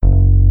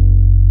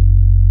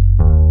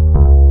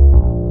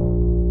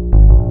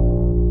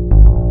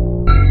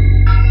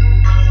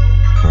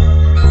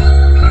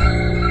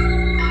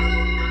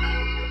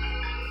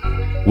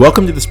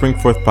Welcome to the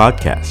Springforth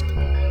Podcast,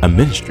 a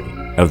ministry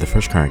of the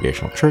First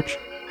Congregational Church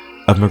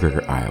of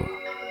McGregor, Iowa.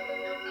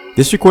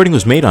 This recording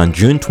was made on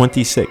June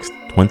 26,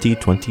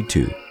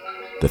 2022,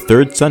 the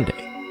third Sunday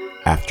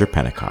after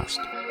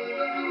Pentecost.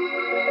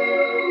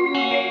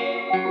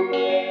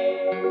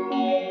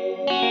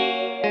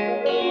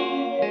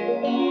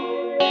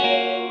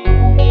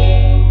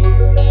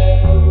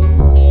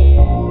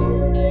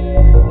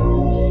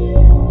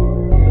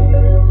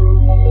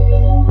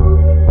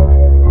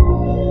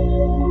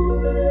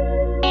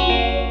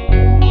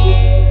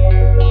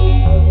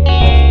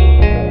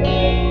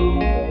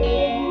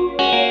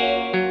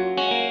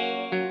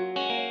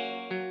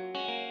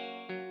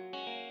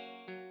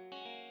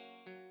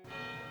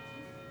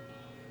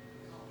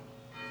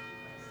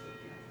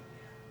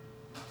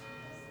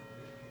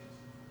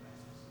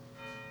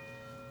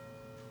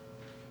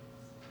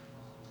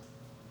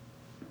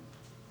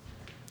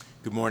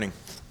 Good morning.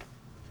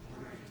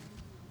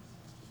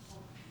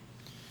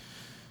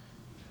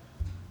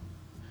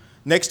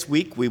 Next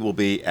week we will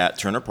be at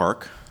Turner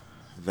Park.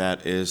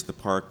 That is the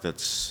park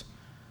that's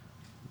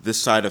this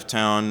side of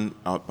town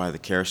out by the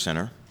Care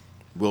Center.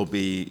 We'll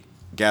be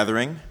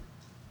gathering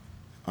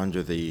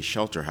under the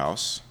shelter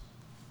house.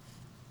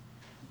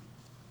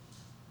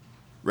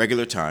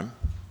 Regular time,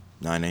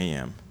 9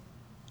 a.m.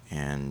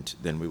 And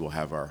then we will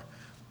have our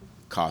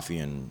coffee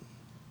and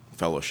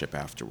fellowship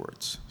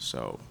afterwards.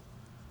 So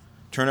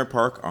Turner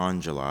Park on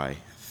July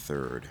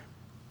 3rd.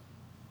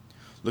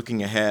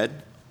 Looking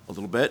ahead a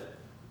little bit,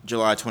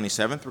 July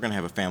 27th, we're going to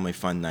have a family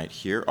fun night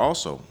here.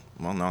 Also,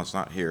 well, no, it's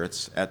not here.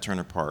 It's at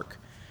Turner Park.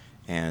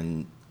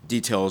 And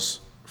details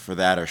for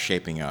that are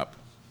shaping up.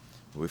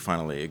 We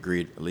finally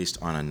agreed at least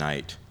on a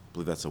night. I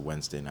believe that's a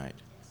Wednesday night.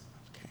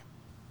 Okay.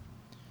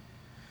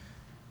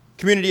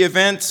 Community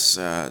events.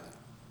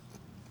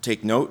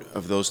 Take note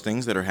of those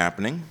things that are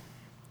happening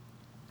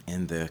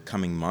in the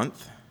coming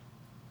month.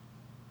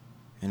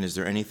 And is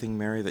there anything,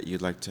 Mary, that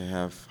you'd like to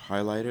have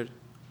highlighted?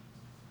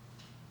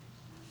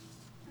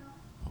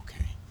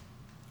 Okay.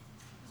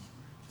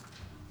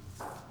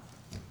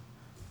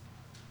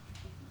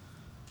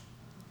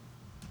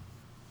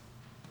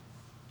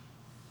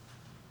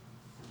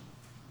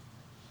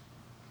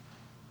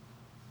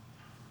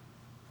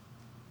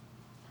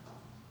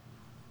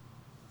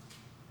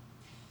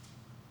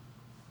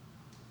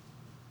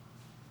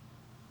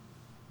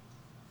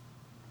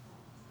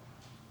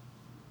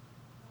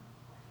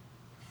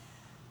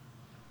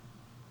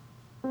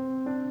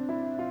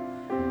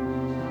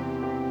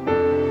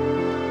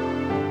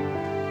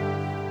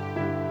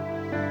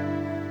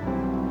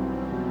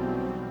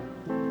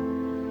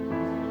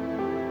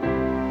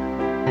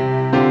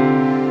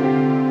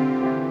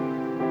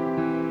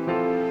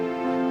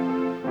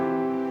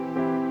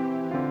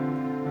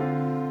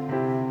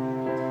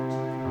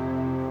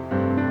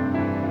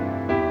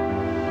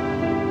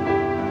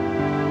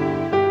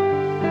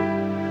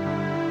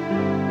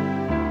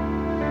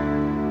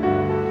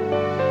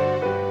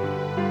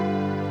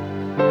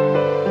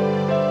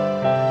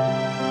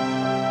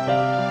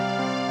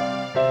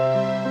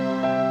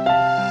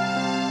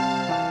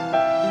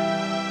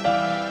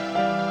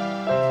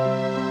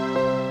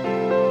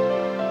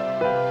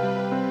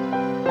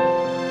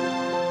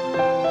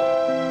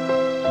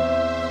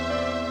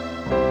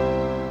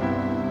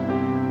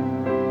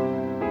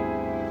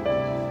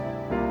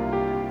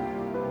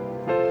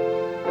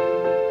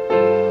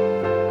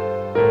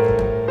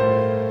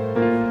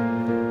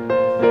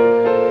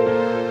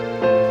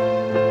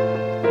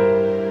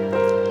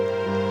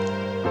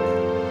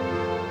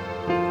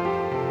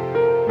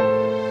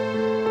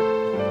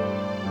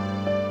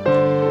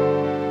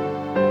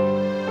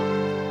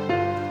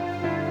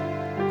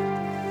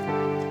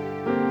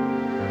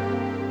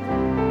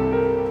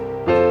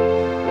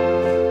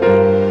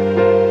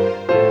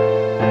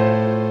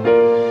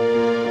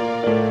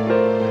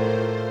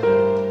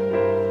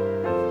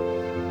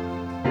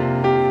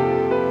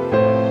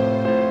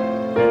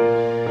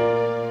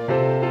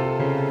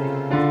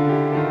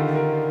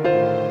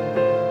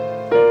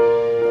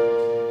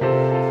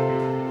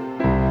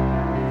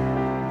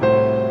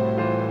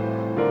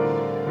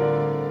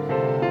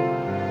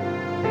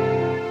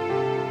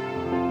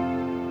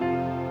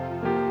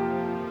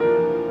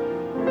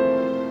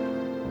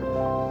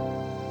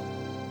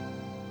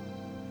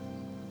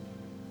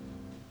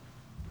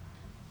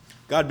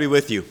 God be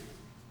with you.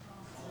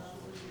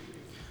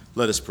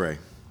 Let us pray.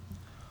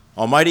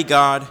 Almighty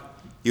God,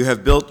 you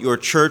have built your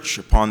church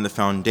upon the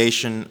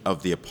foundation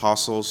of the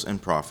apostles and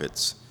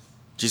prophets,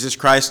 Jesus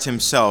Christ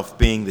himself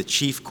being the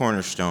chief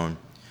cornerstone.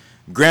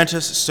 Grant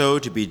us so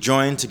to be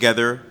joined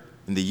together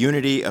in the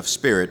unity of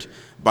spirit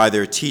by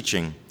their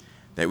teaching,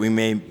 that we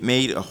may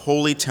make a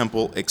holy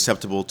temple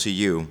acceptable to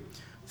you,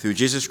 through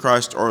Jesus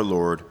Christ our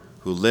Lord,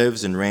 who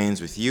lives and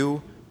reigns with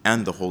you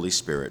and the Holy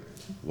Spirit,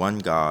 one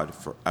God,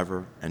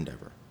 forever and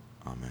ever.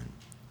 Amen.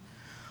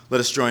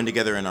 Let us join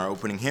together in our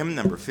opening hymn,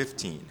 number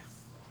 15.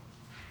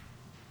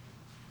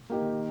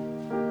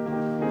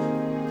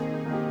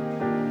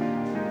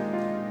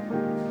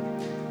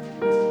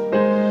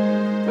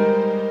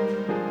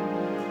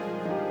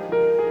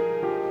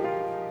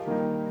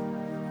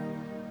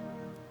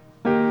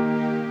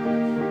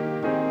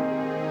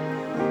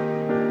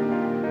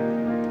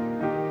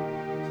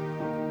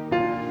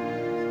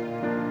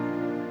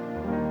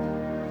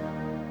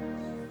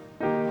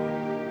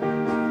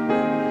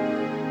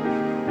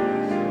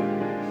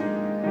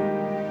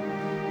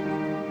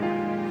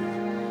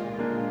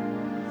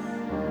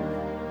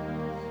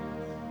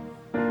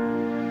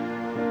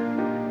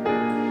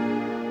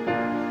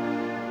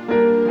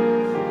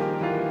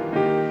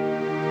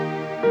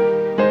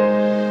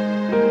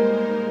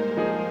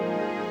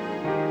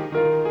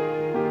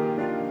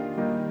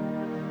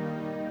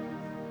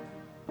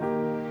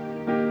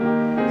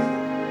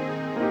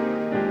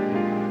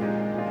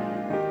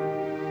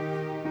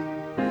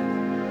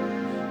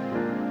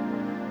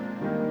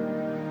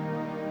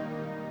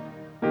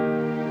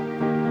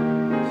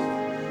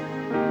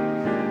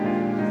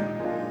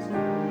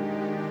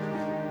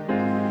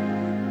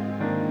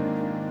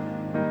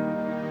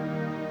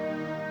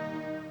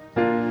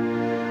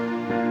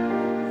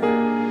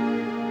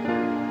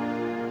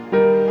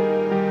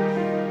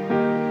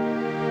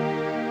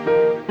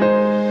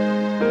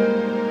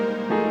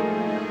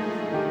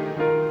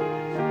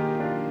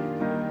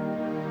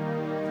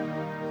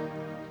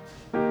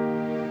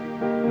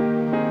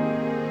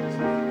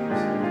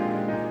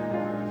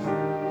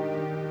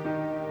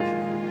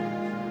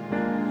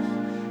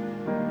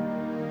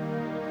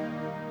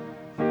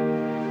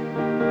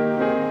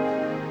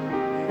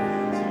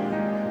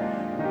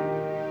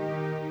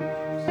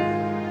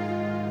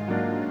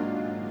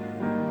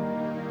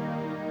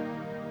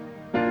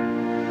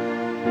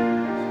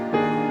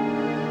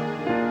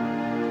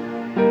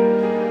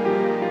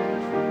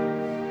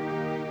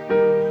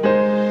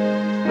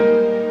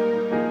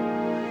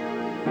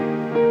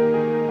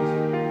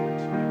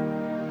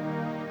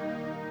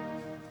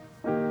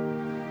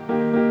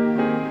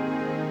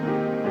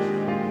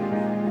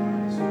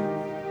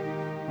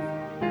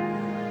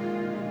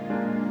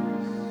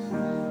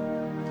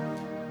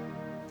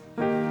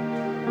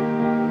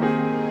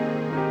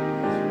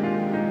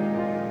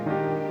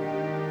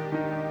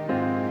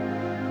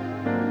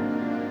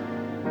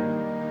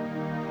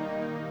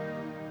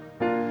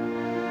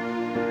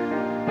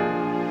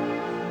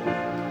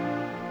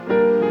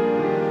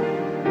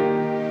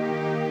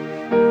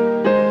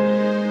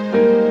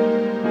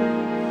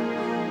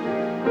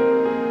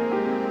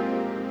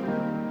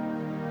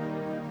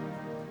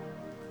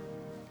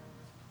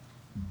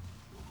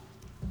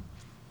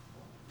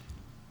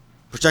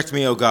 Protect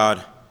me, O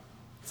God,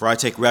 for I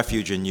take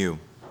refuge in you.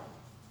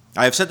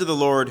 I have said to the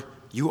Lord,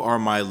 you are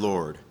my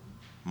Lord,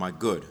 my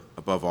good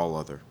above all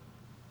other.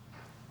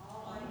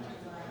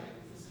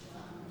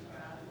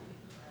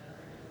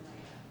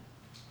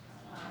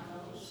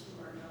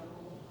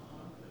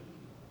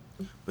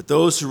 But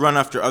those who run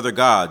after other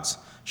gods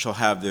shall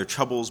have their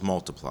troubles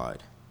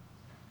multiplied.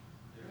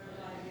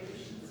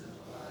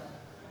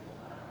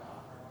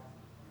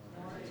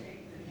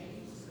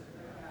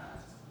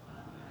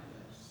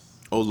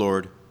 O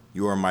Lord,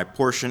 you are my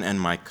portion and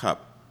my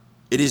cup.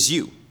 It is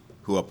you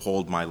who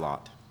uphold my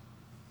lot.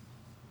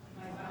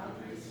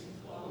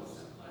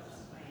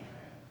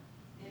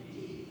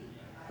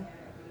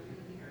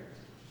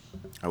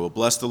 I will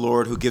bless the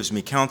Lord who gives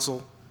me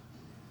counsel.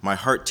 My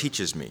heart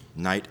teaches me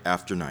night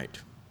after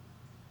night.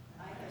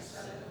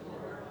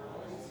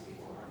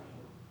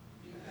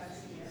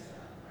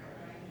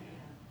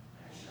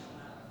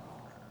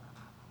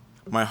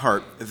 My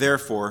heart,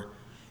 therefore,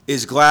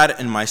 is glad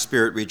and my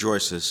spirit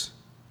rejoices.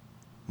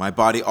 My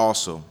body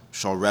also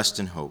shall rest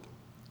in hope.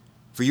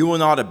 For you will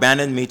not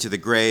abandon me to the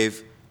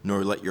grave,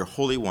 nor let your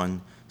Holy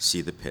One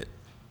see the pit.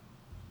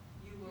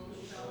 You will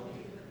show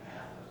me the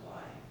path of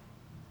life.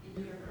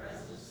 In your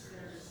presence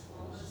there is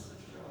fullness of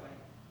joy,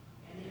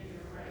 and in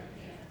your right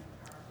hand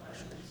are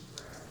pleasures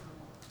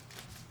forevermore.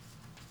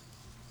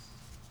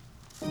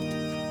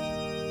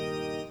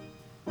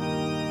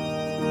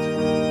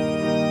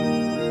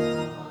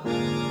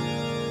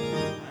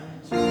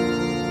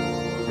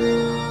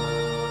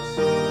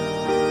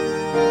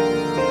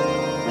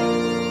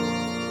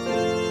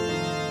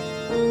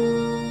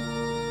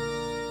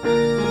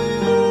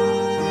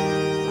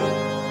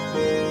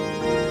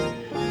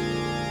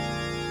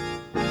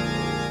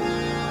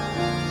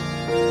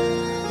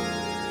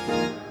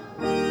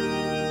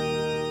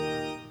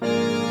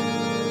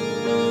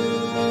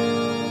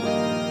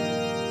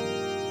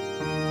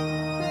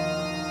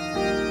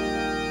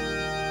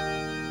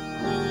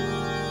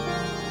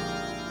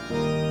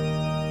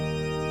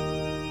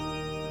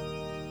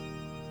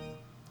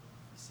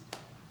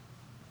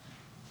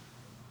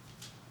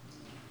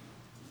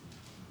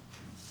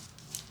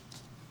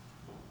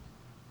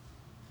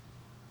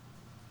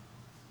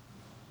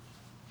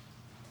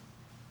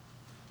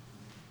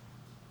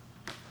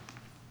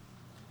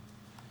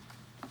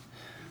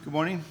 Good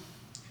morning.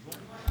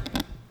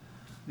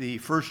 The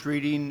first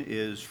reading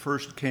is 1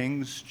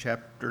 Kings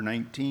chapter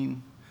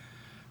 19,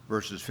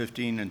 verses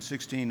 15 and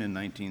 16 and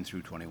 19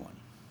 through 21.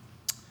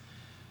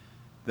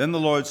 Then the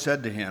Lord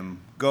said to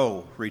him,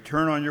 Go,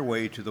 return on your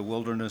way to the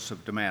wilderness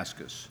of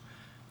Damascus.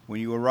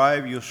 When you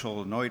arrive, you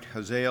shall anoint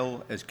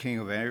Hazael as king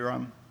of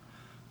Aram.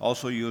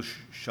 Also you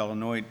shall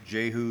anoint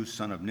Jehu,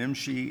 son of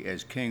Nimshi,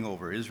 as king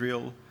over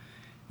Israel.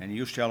 And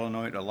you shall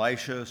anoint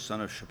Elisha, son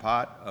of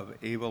Shaphat of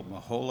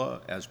Abel-Meholah,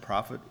 as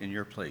prophet in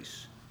your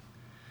place.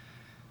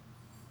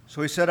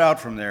 So he set out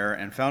from there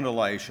and found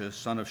Elisha,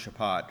 son of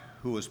Shaphat,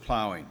 who was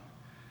plowing.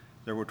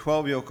 There were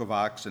 12 yoke of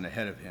oxen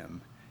ahead of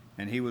him,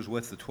 and he was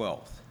with the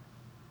 12th.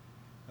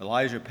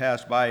 Elijah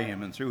passed by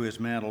him and threw his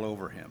mantle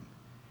over him.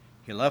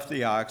 He left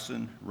the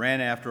oxen,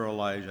 ran after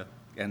Elijah,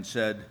 and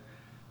said,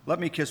 Let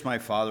me kiss my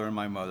father and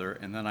my mother,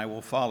 and then I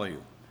will follow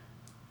you.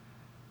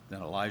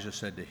 Then Elijah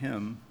said to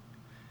him,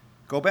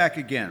 Go back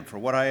again for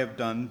what I have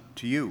done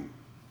to you.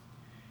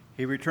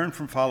 He returned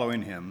from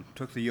following him,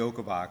 took the yoke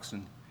of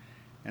oxen,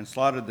 and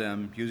slaughtered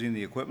them using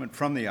the equipment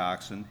from the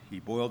oxen. He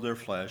boiled their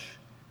flesh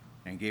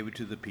and gave it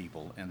to the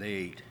people, and they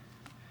ate.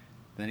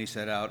 Then he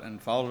set out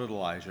and followed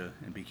Elijah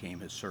and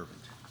became his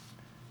servant.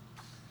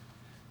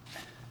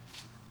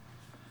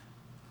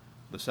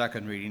 The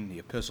second reading, the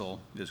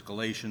epistle, is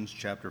Galatians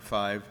chapter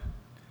 5,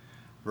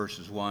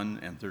 verses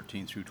 1 and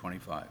 13 through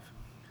 25.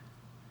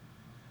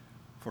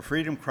 For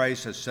freedom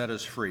Christ has set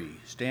us free.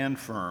 Stand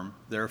firm,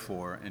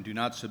 therefore, and do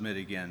not submit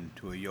again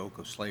to a yoke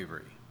of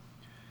slavery.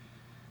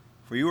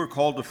 For you are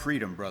called to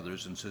freedom,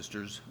 brothers and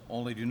sisters,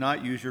 only do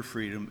not use your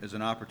freedom as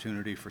an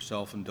opportunity for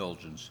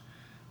self-indulgence,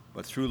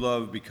 but through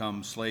love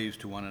become slaves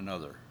to one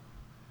another.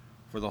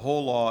 For the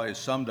whole law is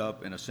summed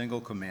up in a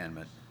single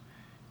commandment: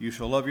 you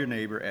shall love your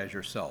neighbor as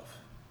yourself.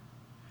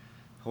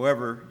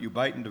 However, you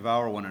bite and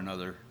devour one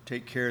another.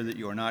 Take care that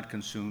you are not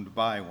consumed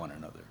by one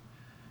another.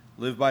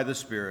 Live by the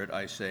Spirit,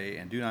 I say,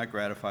 and do not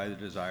gratify the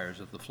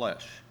desires of the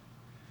flesh.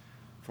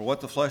 For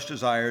what the flesh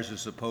desires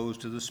is opposed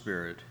to the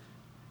Spirit,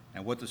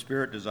 and what the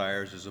Spirit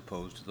desires is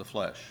opposed to the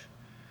flesh.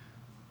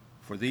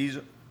 For these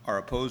are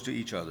opposed to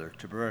each other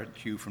to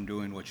prevent you from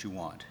doing what you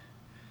want.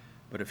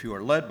 But if you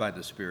are led by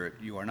the Spirit,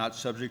 you are not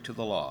subject to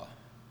the law.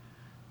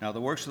 Now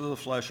the works of the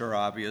flesh are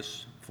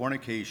obvious: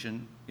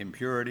 fornication,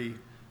 impurity,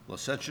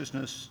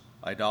 licentiousness,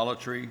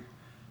 idolatry,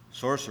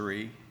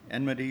 sorcery,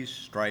 enmities,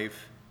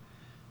 strife,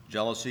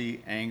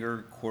 jealousy,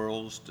 anger,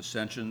 quarrels,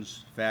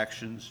 dissensions,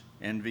 factions,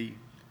 envy,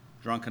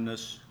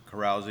 drunkenness,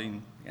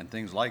 carousing, and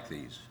things like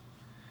these.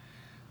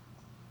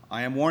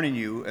 I am warning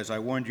you, as I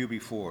warned you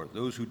before,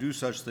 those who do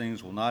such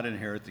things will not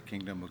inherit the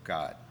kingdom of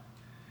God.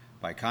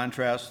 By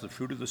contrast, the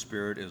fruit of the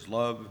Spirit is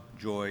love,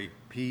 joy,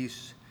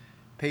 peace,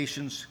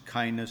 patience,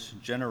 kindness,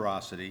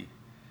 generosity,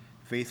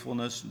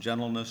 faithfulness,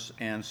 gentleness,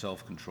 and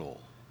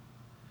self-control.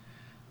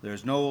 There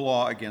is no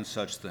law against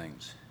such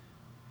things.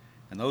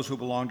 And those who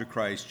belong to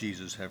Christ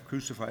Jesus have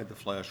crucified the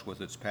flesh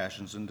with its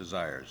passions and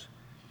desires.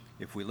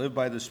 If we live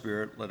by the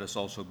Spirit, let us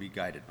also be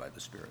guided by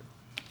the Spirit.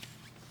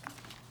 Thank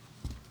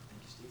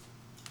you, Steve.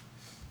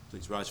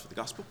 Please rise for the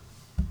gospel.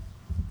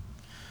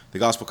 The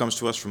gospel comes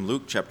to us from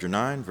Luke chapter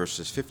 9,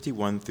 verses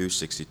 51 through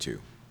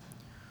 62.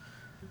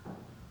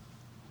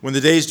 When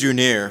the days drew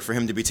near for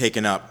him to be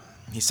taken up,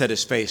 he set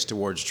his face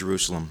towards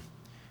Jerusalem.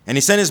 And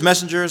he sent his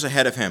messengers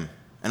ahead of him.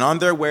 And on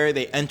their way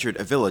they entered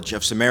a village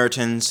of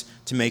Samaritans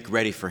to make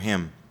ready for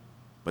him.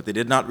 But they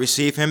did not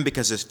receive him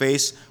because his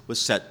face was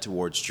set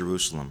towards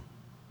Jerusalem.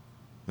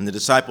 When the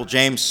disciple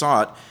James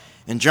saw it,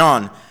 and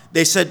John,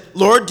 they said,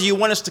 "Lord, do you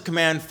want us to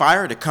command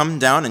fire to come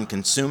down and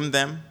consume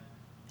them?"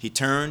 He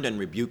turned and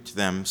rebuked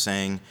them,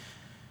 saying,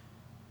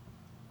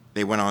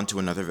 they went on to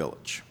another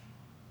village.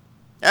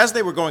 As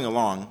they were going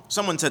along,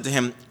 someone said to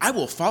him, "I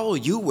will follow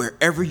you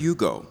wherever you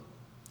go."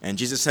 And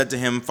Jesus said to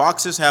him,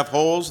 "Foxes have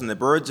holes and the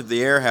birds of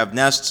the air have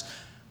nests,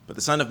 but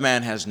the Son of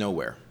Man has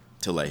nowhere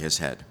to lay his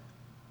head."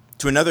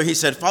 To another he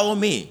said, "Follow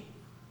me."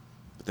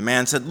 But the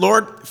man said,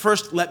 "Lord,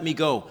 first let me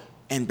go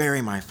and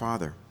bury my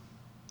father."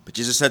 But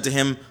Jesus said to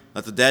him,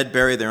 "Let the dead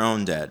bury their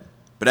own dead.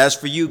 But as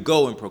for you,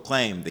 go and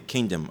proclaim the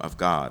kingdom of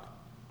God."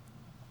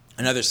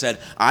 Another said,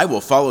 "I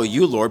will follow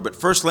you, Lord, but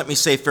first let me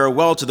say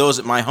farewell to those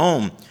at my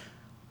home."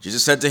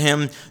 Jesus said to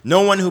him,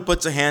 "No one who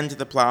puts a hand to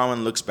the plow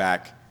and looks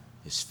back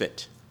is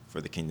fit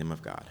for the kingdom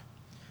of God."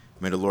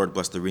 May the Lord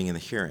bless the reading and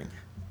the hearing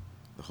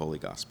of the Holy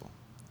Gospel.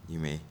 You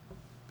may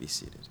be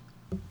seated.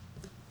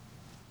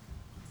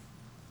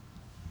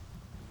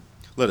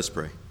 Let us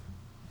pray.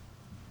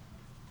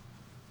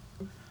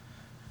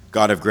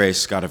 God of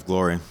grace, God of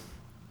glory,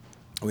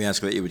 we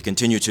ask that you would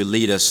continue to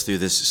lead us through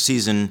this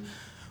season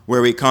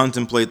where we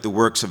contemplate the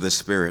works of the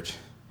Spirit.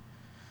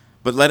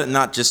 But let it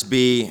not just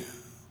be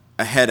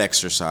a head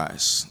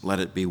exercise.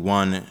 Let it be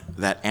one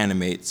that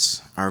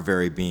animates our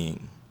very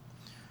being.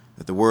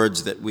 That the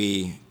words that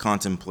we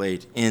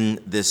contemplate in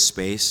this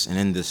space and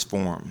in this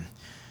form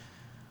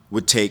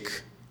would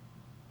take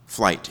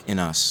flight in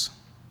us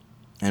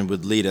and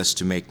would lead us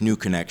to make new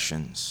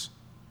connections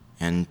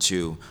and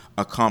to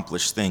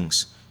accomplish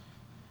things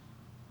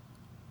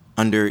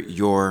under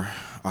your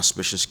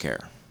auspicious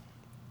care.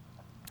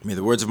 May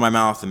the words of my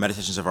mouth and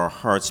meditations of our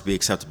hearts be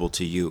acceptable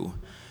to you.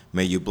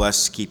 May you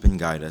bless, keep, and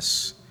guide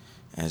us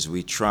as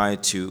we try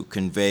to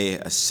convey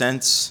a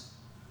sense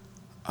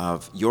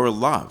of your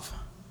love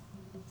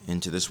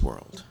into this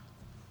world.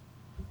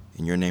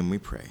 In your name we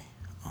pray.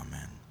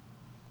 Amen.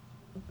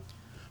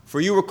 For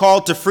you were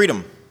called to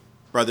freedom,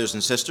 brothers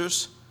and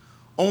sisters.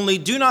 Only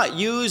do not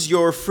use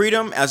your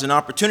freedom as an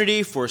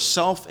opportunity for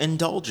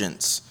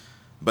self-indulgence,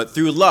 but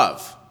through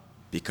love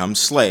become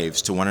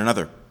slaves to one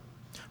another.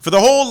 For the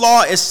whole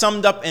law is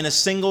summed up in a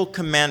single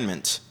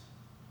commandment: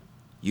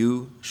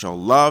 you shall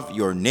love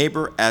your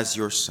neighbor as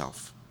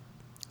yourself.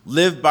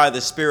 Live by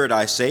the Spirit,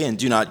 I say, and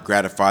do not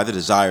gratify the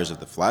desires of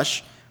the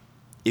flesh.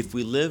 If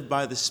we live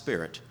by the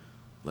Spirit,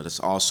 let us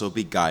also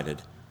be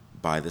guided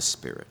by the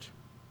Spirit.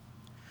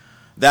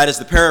 That is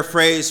the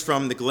paraphrase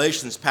from the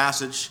Galatians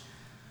passage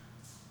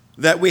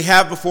that we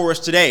have before us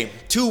today.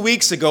 2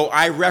 weeks ago,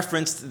 I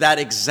referenced that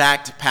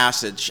exact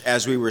passage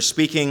as we were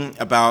speaking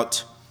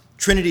about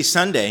Trinity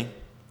Sunday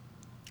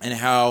and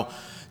how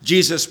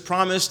Jesus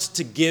promised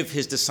to give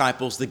his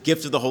disciples the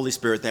gift of the Holy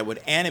Spirit that would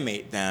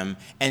animate them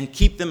and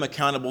keep them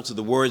accountable to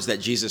the words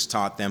that Jesus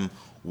taught them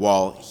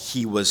while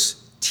he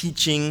was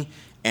teaching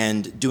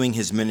and doing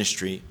his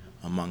ministry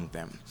among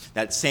them.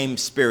 That same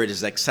Spirit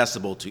is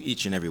accessible to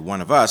each and every one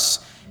of us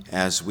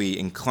as we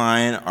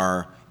incline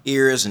our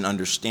ears and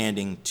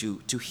understanding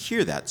to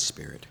hear that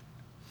Spirit.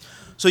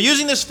 So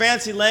using this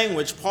fancy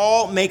language,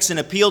 Paul makes an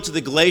appeal to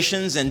the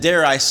Galatians, and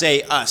dare I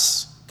say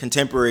us,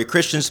 contemporary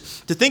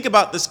Christians, to think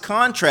about this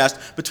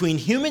contrast between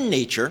human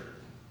nature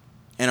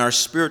and our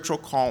spiritual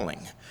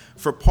calling.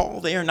 For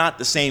Paul, they are not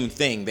the same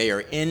thing. They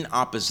are in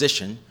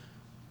opposition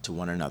to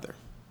one another.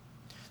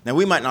 Now,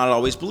 we might not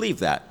always believe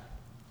that.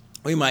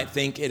 We might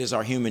think it is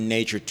our human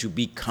nature to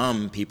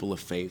become people of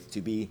faith, to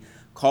be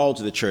called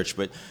to the church,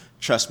 but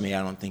trust me,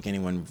 I don't think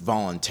anyone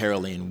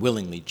voluntarily and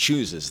willingly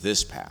chooses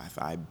this path.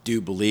 I do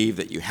believe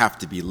that you have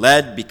to be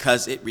led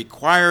because it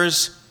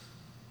requires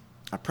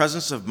a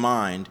presence of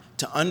mind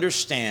to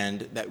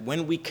understand that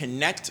when we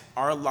connect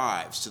our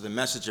lives to the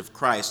message of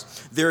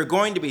Christ, there are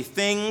going to be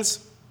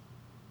things,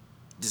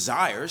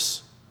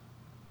 desires,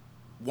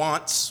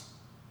 wants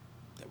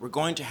that we're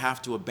going to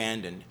have to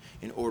abandon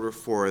in order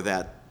for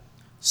that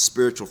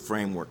spiritual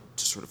framework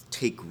to sort of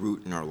take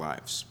root in our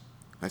lives.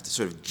 We have to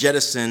sort of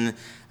jettison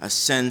a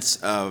sense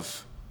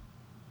of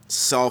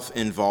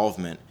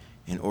self-involvement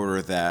in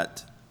order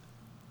that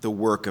the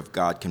work of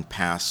God can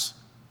pass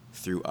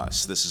through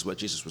us. This is what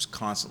Jesus was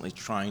constantly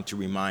trying to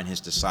remind his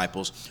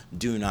disciples.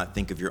 Do not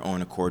think of your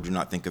own accord. Do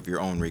not think of your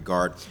own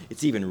regard.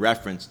 It's even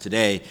referenced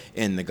today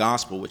in the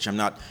gospel, which I'm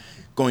not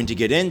going to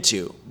get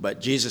into,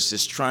 but Jesus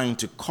is trying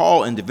to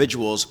call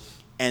individuals,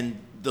 and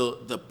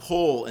the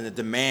pull and the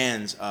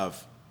demands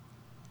of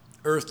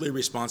earthly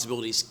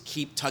responsibilities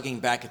keep tugging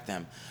back at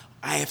them.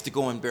 I have to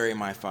go and bury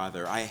my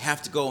father. I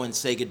have to go and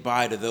say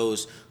goodbye to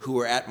those who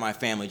are at my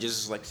family.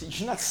 Jesus is like,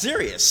 you're not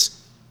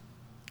serious.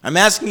 I'm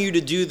asking you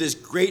to do this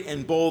great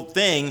and bold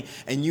thing,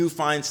 and you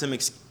find some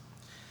excuses.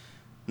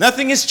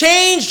 Nothing has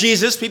changed,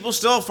 Jesus. People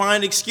still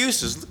find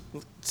excuses.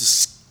 Look,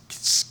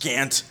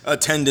 scant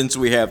attendance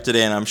we have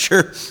today, and I'm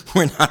sure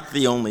we're not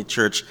the only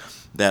church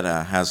that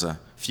has a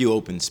few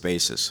open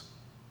spaces.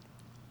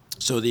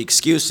 So the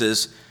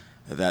excuses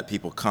that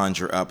people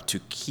conjure up to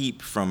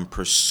keep from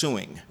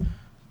pursuing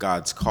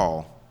God's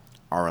call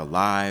are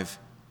alive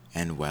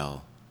and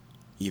well,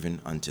 even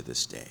unto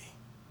this day.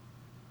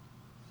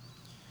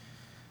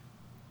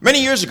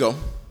 Many years ago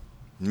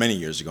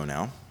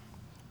now,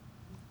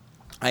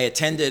 I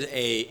attended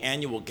an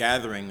annual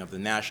gathering of the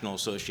National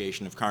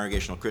Association of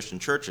Congregational Christian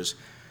Churches,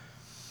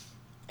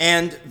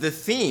 and the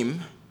theme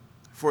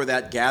for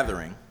that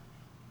gathering,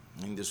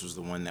 I think this was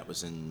the one that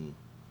was in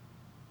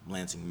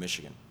Lansing,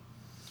 Michigan,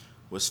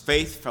 was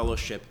faith,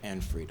 fellowship,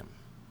 and freedom.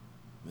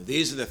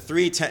 These are the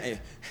three,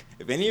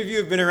 if any of you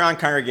have been around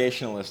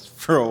Congregationalists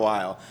for a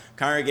while,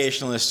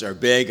 Congregationalists are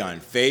big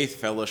on faith,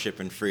 fellowship,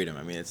 and freedom.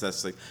 I mean,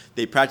 that's like,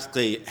 they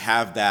practically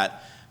have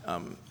that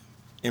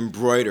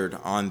embroidered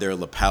on their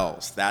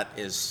lapels. That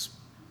is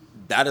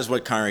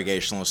what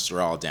Congregationalists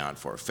are all down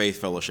for, faith,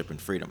 fellowship, and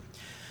freedom.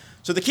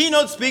 So the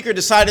keynote speaker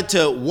decided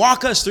to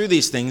walk us through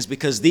these things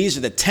because these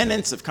are the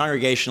tenets of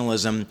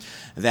Congregationalism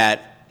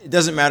that it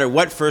doesn't matter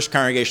what First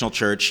Congregational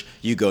Church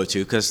you go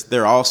to, because they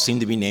all seem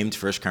to be named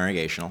First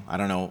Congregational. I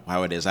don't know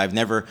how it is. I've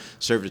never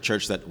served a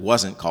church that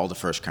wasn't called a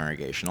First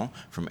Congregational,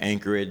 from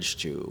Anchorage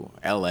to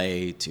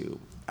L.A. to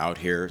out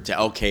here to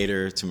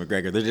Elkader to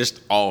McGregor. They're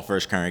just all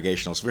First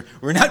Congregationals.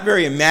 We're not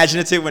very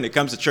imaginative when it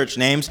comes to church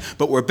names,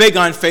 but we're big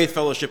on faith,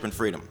 fellowship, and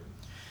freedom.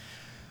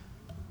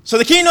 So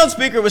the keynote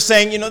speaker was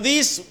saying,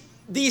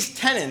 these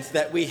tenets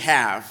that we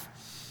have,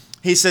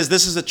 he says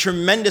this is a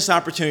tremendous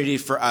opportunity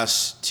for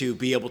us to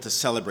be able to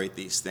celebrate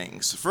these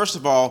things. First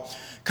of all,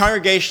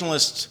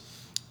 Congregationalists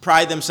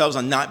pride themselves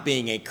on not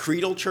being a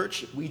creedal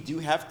church. We do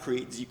have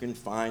creeds. You can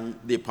find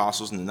the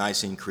Apostles' and the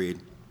Nicene Creed.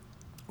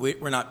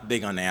 We're not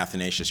big on the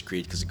Athanasius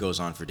Creed because it goes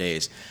on for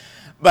days.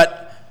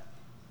 But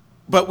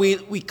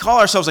we call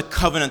ourselves a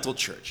covenantal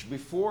church.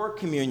 Before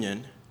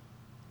communion,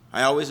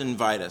 I always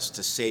invite us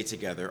to say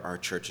together our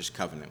church's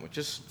covenant, which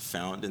is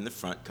found in the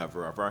front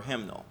cover of our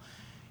hymnal.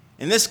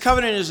 And this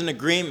covenant is an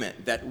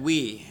agreement that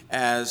we,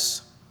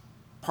 as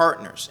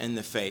partners in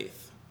the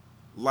faith,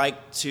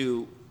 like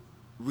to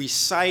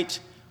recite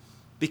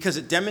because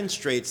it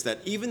demonstrates that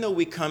even though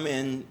we come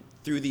in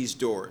through these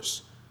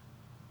doors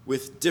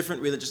with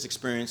different religious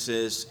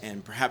experiences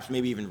and perhaps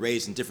maybe even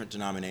raised in different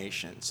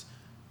denominations,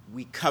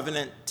 we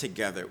covenant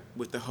together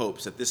with the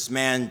hopes that this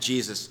man,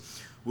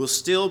 Jesus, will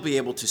still be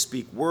able to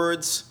speak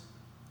words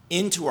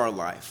into our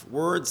life,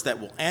 words that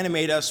will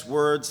animate us,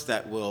 words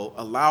that will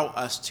allow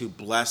us to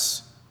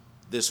bless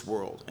this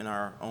world in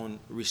our own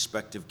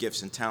respective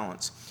gifts and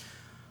talents.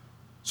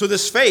 So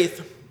this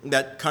faith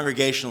that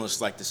Congregationalists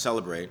like to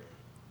celebrate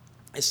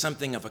is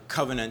something of a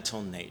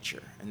covenantal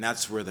nature, and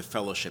that's where the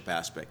fellowship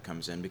aspect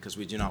comes in, because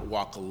we do not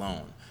walk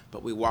alone,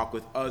 but we walk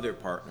with other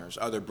partners,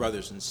 other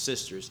brothers and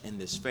sisters in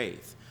this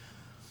faith.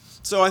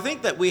 So I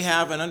think that we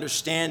have an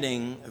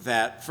understanding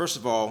that, first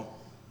of all,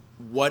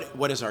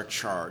 what is our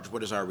charge?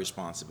 What is our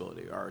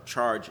responsibility? Our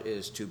charge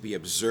is to be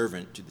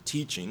observant to the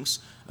teachings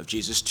of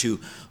Jesus, to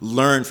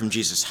learn from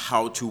Jesus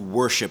how to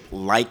worship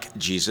like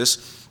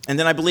Jesus. And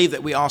then I believe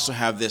that we also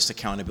have this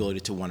accountability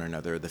to one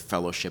another, the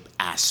fellowship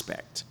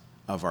aspect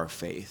of our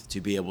faith,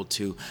 to be able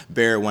to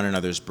bear one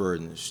another's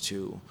burdens,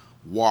 to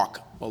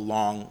walk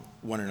along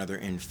one another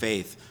in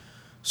faith,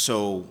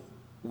 so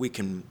we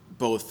can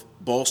both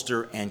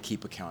bolster and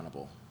keep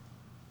accountable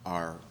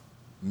our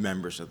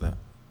members of the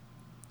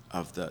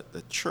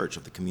church,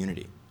 of the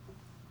community.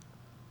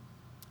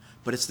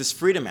 But it's this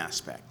freedom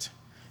aspect.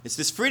 It's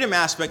this freedom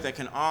aspect that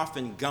can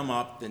often gum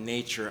up the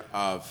nature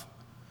of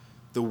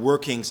the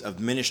workings of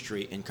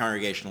ministry in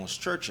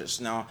Congregationalist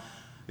churches. Now,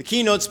 the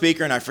keynote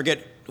speaker, and I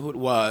forget who it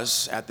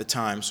was at the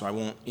time, so I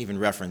won't even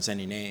reference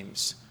any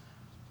names,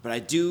 but I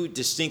do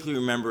distinctly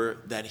remember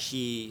that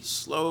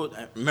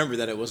I remember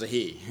that it was a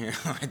he.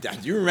 I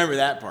do remember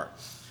that part.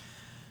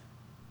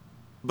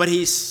 But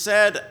he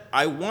said,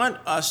 I want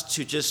us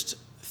to just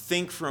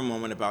think for a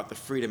moment about the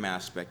freedom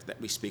aspect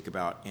that we speak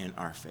about in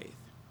our faith.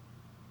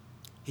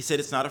 He said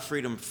it's not a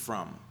freedom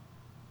from.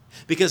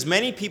 Because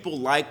many people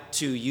like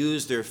to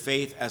use their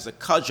faith as a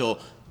cudgel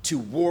to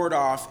ward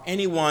off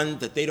anyone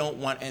that they don't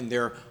want in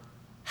their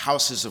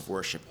houses of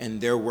worship, in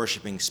their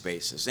worshiping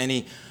spaces,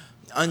 any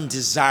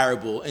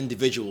undesirable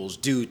individuals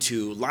due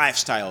to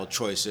lifestyle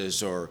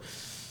choices or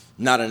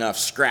not enough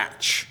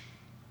scratch.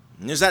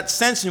 And there's that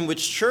sense in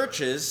which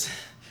churches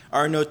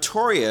are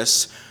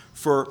notorious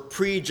for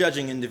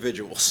prejudging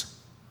individuals,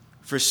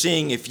 for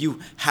seeing if you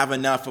have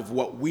enough of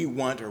what we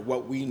want or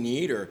what we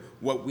need or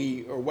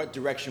what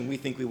direction we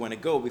think we want to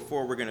go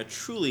before we're going to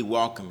truly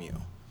welcome you.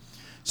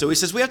 So he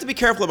says we have to be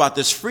careful about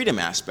this freedom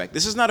aspect.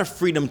 This is not a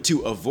freedom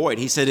to avoid.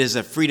 He said it is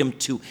a freedom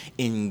to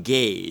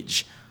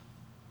engage.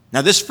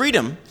 Now, this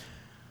freedom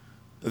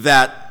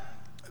that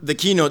the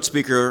keynote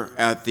speaker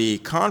at the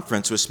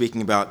conference was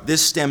speaking about,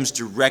 this stems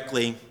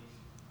directly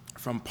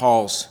from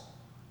Paul's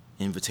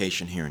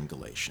invitation here in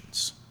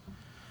Galatians.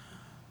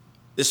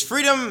 This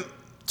freedom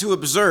to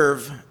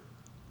observe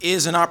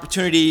is an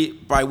opportunity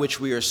by which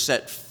we are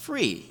set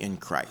free in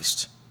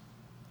Christ.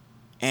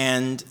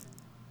 And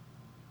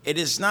it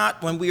is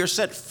not, when we are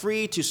set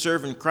free to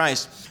serve in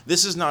Christ,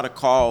 this is not a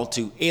call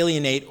to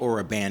alienate or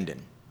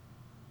abandon.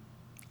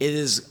 It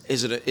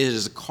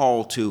is a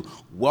call to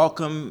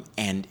welcome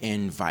and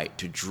invite,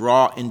 to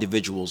draw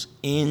individuals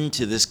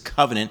into this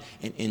covenant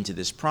and into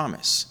this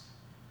promise.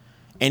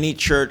 Any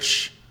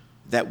church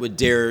that would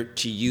dare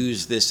to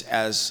use this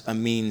as a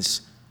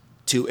means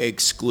to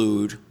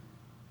exclude,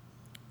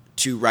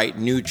 to write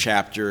new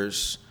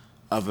chapters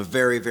of a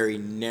very, very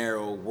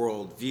narrow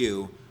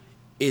worldview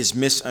is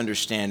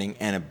misunderstanding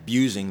and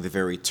abusing the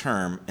very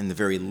term and the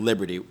very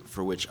liberty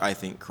for which I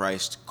think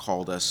Christ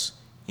called us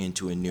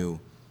into a new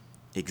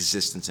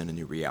existence and a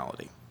new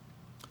reality.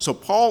 So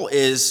Paul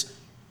is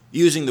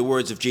using the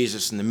words of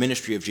Jesus and the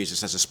ministry of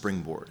Jesus as a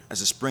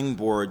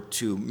springboard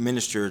to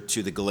minister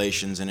to the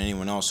Galatians and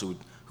anyone else who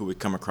would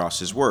come across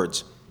his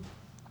words.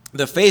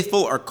 The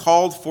faithful are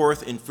called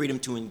forth in freedom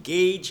to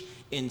engage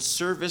in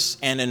service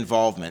and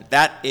involvement.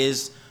 That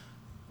is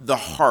the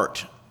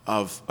heart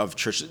of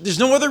church. There's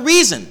no other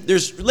reason.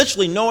 There's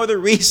literally no other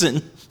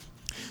reason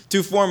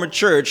to form a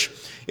church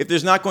if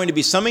there's not going to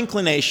be some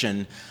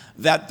inclination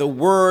that the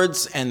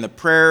words and the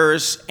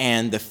prayers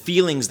and the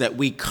feelings that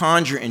we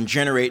conjure and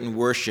generate in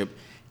worship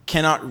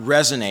cannot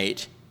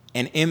resonate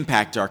and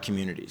impact our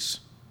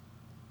communities.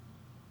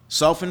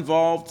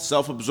 Self-involved,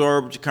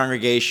 self-absorbed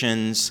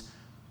congregations,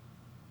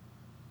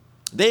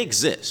 they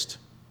exist.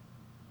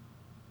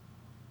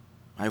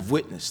 I've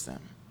witnessed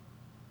them.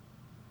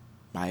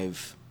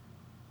 I've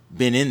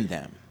been in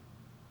them.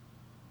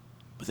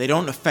 But they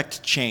don't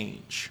affect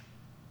change.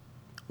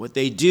 What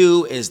they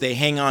do is they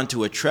hang on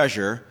to a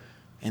treasure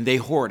and they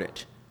hoard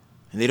it,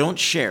 and they don't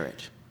share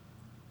it.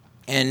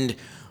 And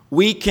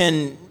we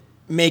can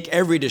make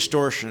every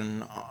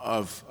distortion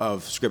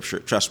of Scripture.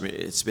 Trust me,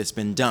 it's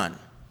been done.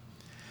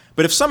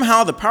 But if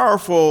somehow the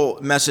powerful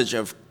message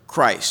of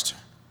Christ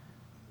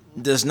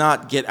does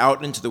not get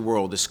out into the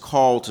world, this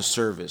call to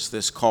service,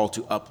 this call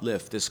to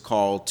uplift, this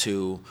call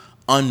to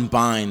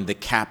unbind the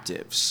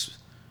captives,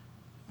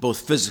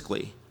 both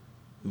physically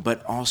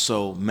but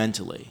also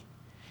mentally,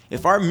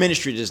 if our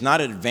ministry does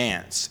not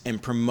advance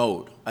and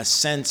promote a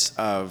sense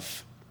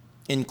of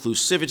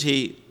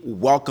inclusivity,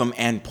 welcome,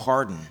 and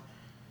pardon,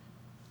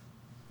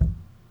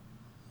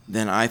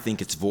 then I think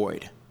it's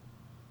void.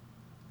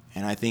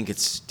 And I think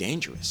it's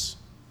dangerous.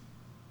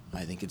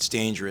 I think it's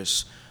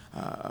dangerous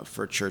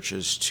for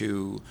churches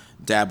to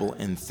dabble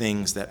in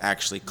things that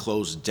actually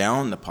close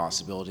down the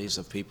possibilities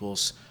of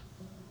people's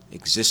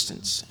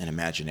existence and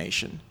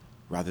imagination,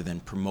 rather than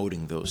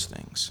promoting those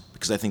things.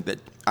 Because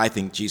I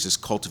think Jesus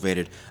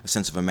cultivated a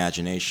sense of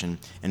imagination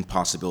and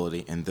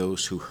possibility in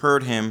those who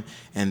heard him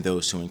and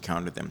those who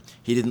encountered them.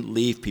 He didn't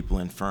leave people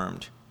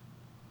infirmed.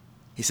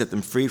 He set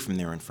them free from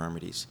their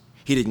infirmities.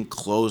 He didn't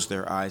close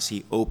their eyes.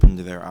 He opened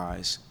their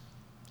eyes.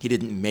 He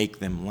didn't make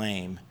them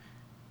lame.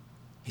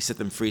 He set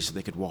them free so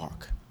they could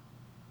walk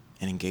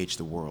and engage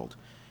the world.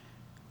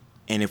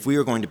 And if we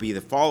are going to be the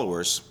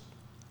followers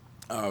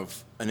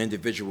of an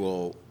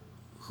individual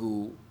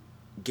who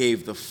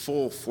gave the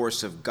full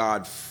force of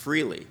God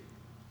freely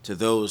to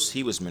those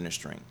he was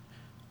ministering,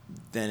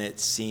 then it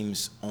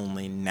seems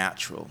only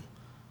natural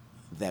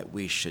that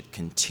we should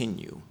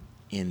continue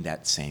in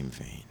that same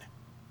vein.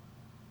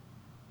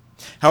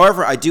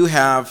 However, I do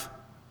have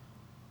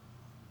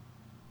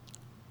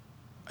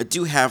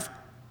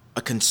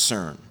a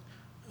concern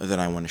that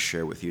I want to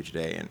share with you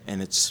today,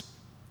 and this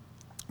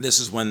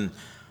is when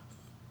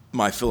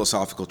my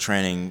philosophical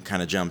training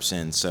kind of jumps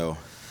in, so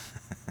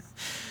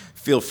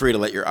feel free to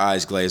let your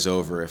eyes glaze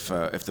over if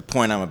the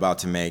point I'm about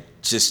to make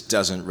just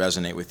doesn't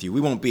resonate with you. We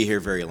won't be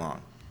here very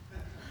long.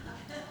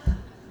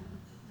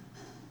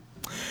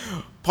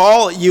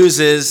 Paul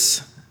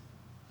uses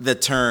the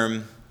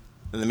term,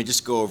 let me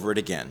just go over it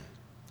again.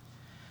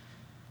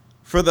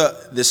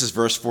 This is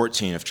verse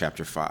 14 of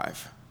chapter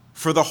 5.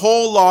 For the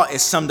whole law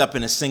is summed up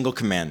in a single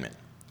commandment.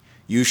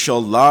 You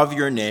shall love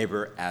your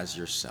neighbor as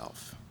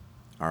yourself.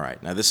 All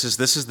right, now this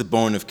is the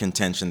bone of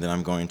contention that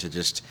I'm going to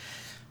just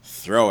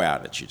throw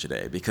out at you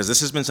today, because this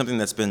has been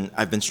something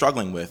I've been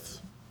struggling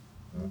with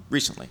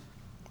recently.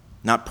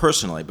 Not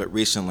personally, but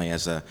recently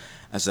as a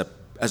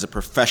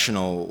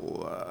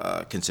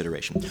professional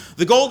consideration.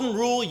 The golden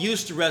rule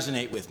used to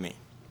resonate with me.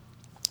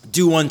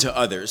 Do unto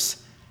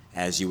others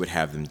as you would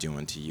have them do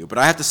unto you. But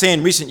I have to say,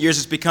 in recent years,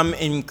 it's become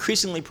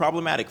increasingly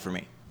problematic for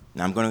me.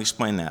 Now, I'm going to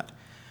explain that.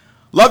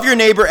 Love your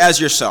neighbor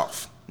as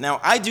yourself. Now,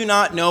 I do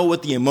not know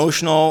what the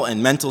emotional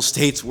and mental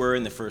states were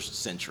in the first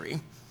century,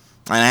 and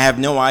I have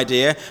no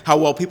idea how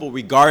well people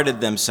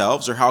regarded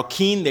themselves or how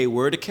keen they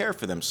were to care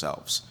for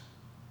themselves.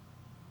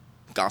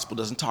 The gospel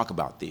doesn't talk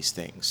about these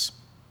things.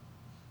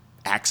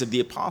 Acts of the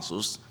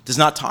Apostles does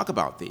not talk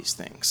about these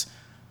things.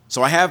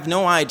 So I have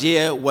no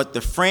idea what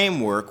the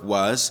framework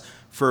was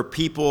for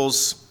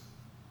people's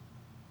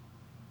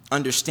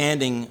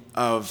understanding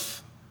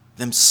of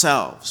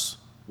themselves,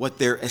 what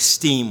their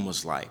esteem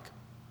was like.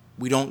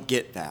 We don't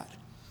get that.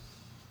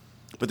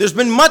 But there's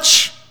been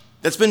much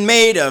that's been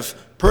made of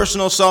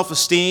personal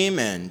self-esteem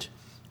and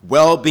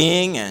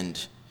well-being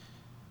and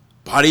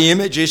body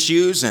image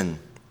issues and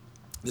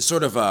this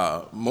sort of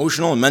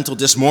emotional and mental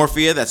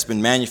dysmorphia that's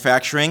been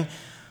manufacturing.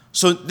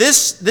 So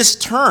this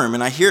term,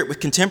 and I hear it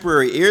with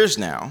contemporary ears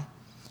now,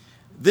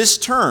 this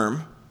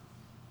term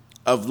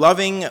of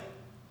loving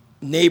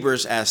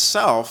neighbors as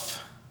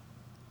self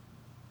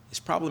is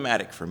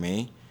problematic for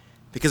me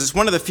because it's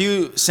one of the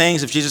few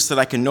sayings of Jesus that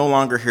I can no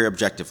longer hear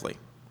objectively.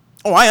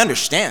 Oh, I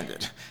understand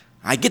it.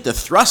 I get the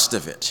thrust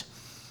of it.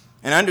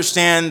 And I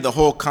understand the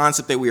whole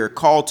concept that we are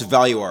called to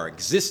value our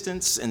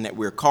existence and that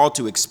we're called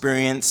to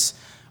experience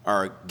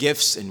our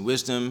gifts and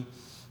wisdom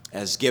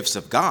as gifts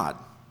of God.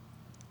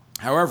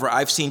 However,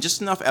 I've seen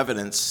just enough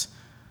evidence,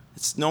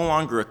 it's no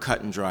longer a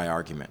cut and dry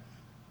argument.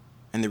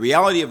 And the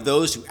reality of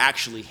those who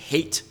actually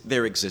hate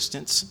their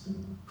existence,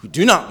 who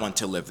do not want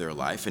to live their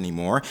life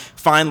anymore,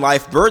 find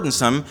life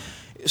burdensome,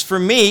 is for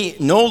me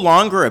no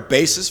longer a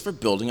basis for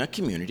building a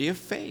community of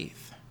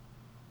faith.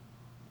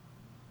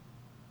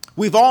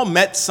 We've all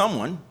met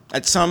someone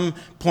at some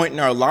point in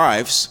our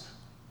lives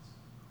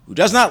who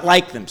does not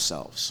like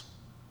themselves.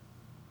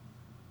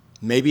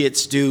 Maybe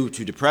it's due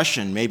to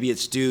depression. Maybe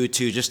it's due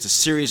to just a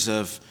series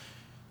of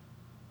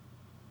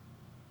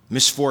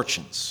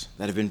misfortunes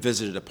that have been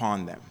visited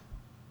upon them.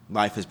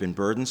 Life has been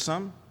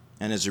burdensome,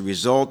 and as a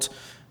result,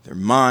 their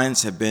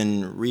minds have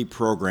been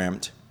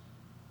reprogrammed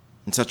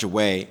in such a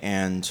way,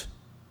 and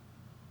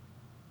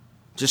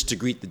just to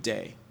greet the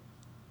day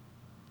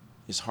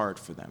is hard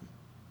for them.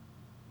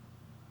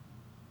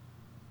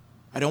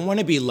 I don't want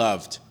to be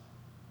loved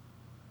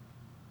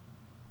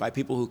by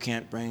people who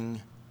can't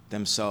bring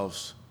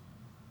themselves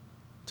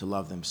to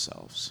love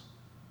themselves.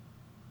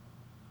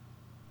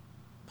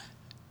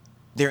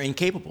 They're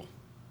incapable.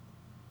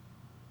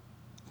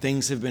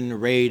 Things have been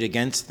arrayed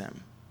against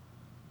them.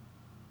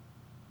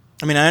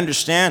 I mean, I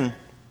understand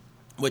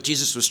what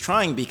Jesus was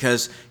trying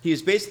because he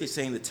is basically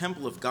saying the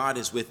temple of God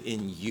is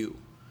within you.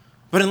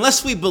 But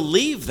unless we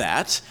believe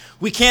that,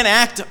 we can't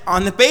act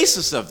on the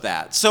basis of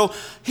that. So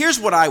here's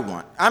what I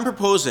want. I'm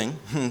proposing,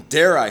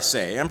 dare I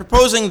say,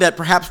 that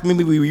perhaps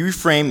maybe we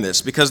reframe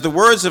this because the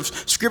words of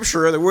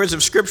Scripture are the words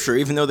of Scripture,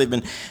 even though they've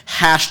been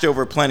hashed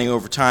over plenty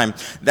over time.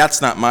 That's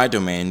not my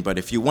domain, but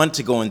if you want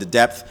to go into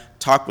depth,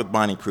 talk with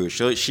Bonnie Cruz.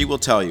 She will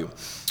tell you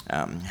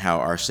how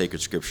our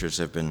sacred Scriptures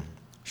have been,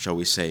 shall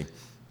we say,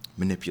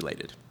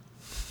 manipulated.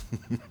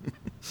 And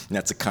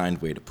that's a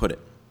kind way to put it.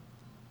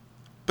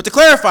 But to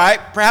clarify,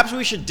 perhaps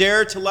we should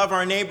dare to love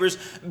our neighbors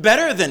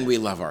better than we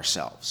love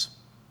ourselves.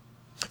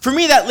 For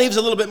me, that leaves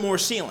a little bit more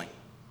ceiling.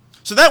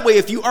 So that way,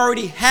 if you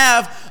already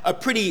have a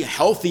pretty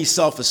healthy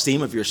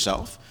self-esteem of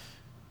yourself,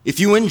 if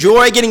you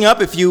enjoy getting up,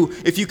 if you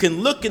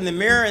can look in the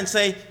mirror and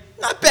say,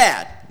 not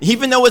bad,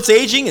 even though it's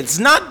aging, it's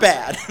not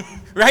bad,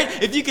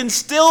 right? If you can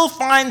still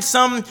find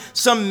some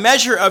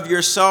measure of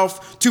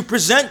yourself to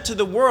present to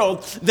the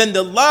world, then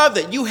the love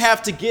that you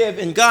have to give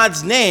in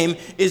God's name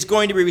is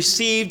going to be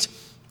received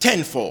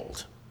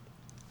tenfold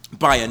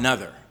by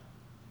another.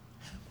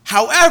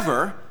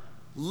 However,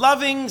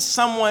 loving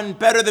someone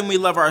better than we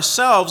love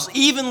ourselves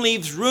even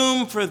leaves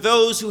room for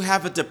those who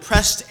have a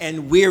depressed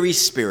and weary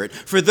spirit,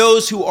 for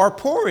those who are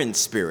poor in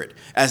spirit,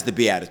 as the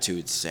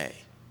Beatitudes say.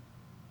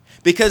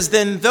 Because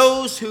then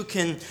those who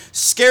can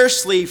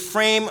scarcely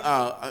frame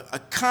a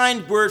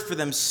kind word for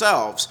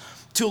themselves,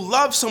 to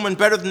love someone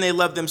better than they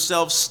love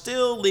themselves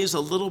still leaves a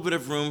little bit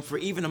of room for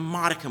even a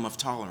modicum of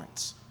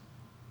tolerance.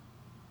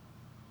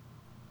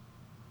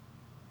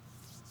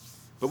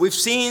 But we've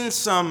seen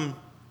some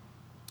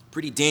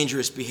pretty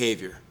dangerous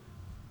behavior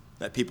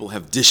that people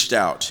have dished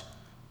out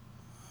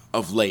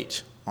of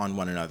late on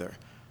one another.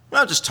 We're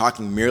not just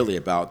talking merely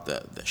about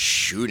the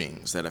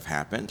shootings that have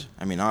happened.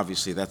 I mean,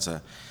 obviously, that's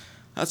a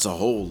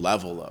whole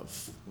level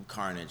of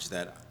carnage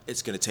that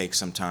it's going to take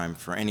some time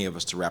for any of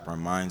us to wrap our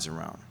minds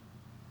around.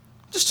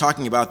 I'm just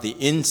talking about the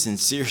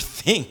insincere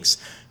things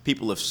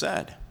people have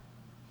said.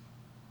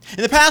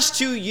 In the past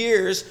 2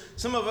 years,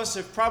 some of us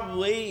have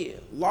probably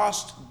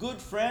lost good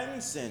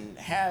friends and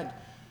had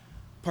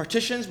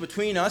partitions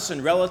between us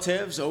and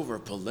relatives over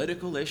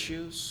political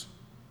issues,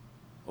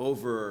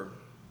 over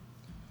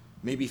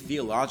maybe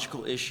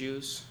theological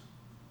issues,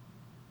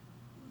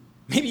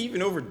 maybe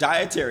even over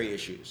dietary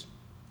issues.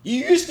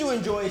 You used to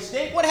enjoy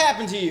steak. What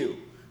happened to you?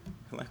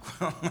 Like,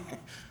 well,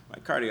 my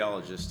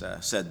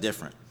cardiologist said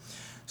different.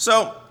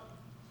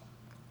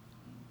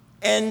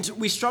 And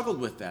we struggled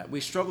with that.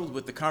 We struggled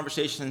with the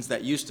conversations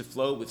that used to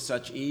flow with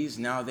such ease.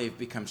 Now they've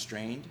become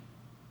strained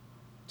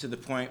to the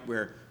point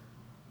where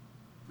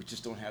we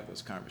just don't have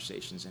those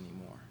conversations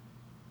anymore.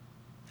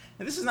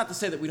 And this is not to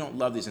say that we don't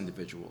love these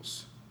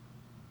individuals.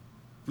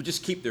 We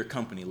just keep their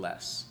company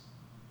less.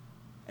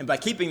 And by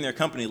keeping their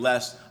company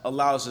less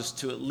allows us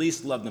to at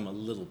least love them a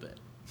little bit.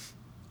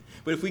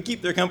 But if we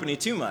keep their company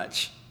too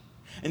much,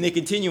 and they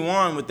continue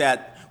on with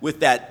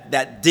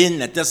that din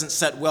that doesn't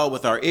set well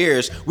with our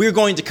ears, we're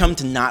going to come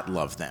to not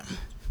love them.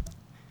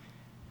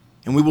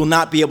 And we will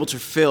not be able to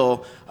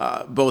fill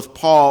both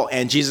Paul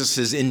and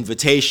Jesus'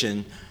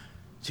 invitation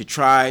to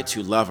try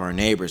to love our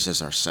neighbors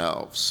as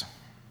ourselves.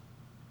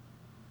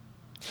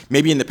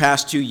 Maybe in the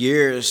past 2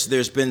 years,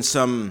 there's been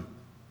some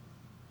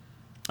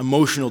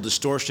emotional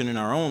distortion in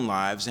our own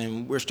lives,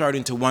 and we're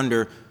starting to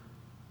wonder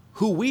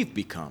who we've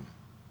become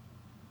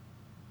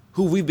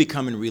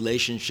in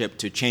relationship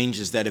to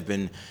changes that have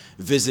been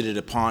visited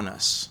upon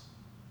us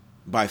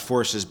by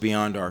forces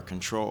beyond our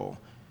control.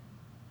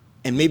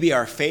 And maybe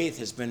our faith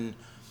has been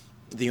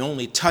the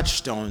only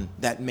touchstone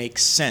that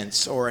makes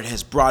sense, or it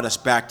has brought us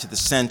back to the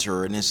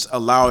center and has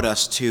allowed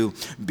us to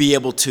be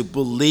able to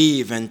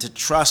believe and to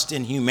trust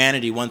in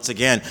humanity once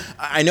again.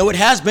 I know it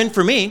has been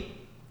for me.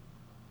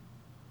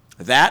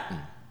 That, and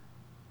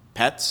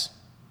pets,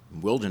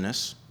 and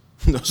wilderness,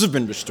 those have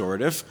been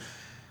restorative.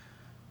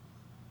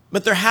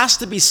 But there has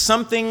to be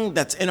something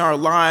that's in our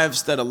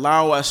lives that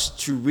allow us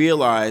to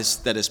realize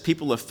that as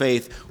people of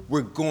faith,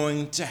 we're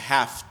going to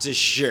have to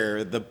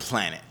share the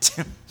planet.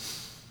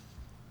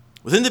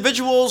 With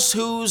individuals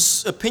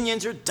whose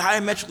opinions are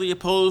diametrically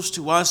opposed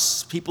to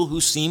us, people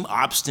who seem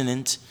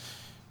obstinate,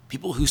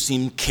 people who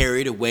seem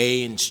carried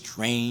away in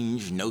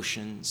strange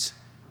notions.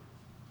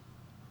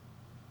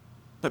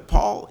 But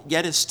Paul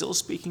yet is still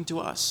speaking to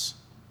us.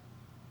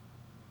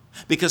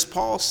 Because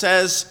Paul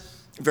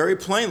says very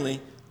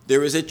plainly,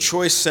 there is a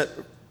choice set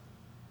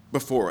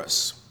before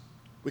us.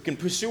 We can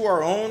pursue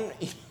our own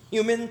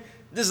human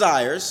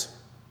desires,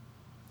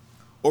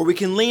 or we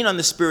can lean on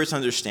the Spirit's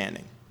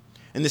understanding.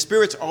 And the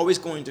Spirit's always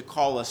going to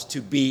call us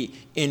to be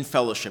in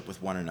fellowship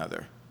with one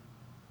another,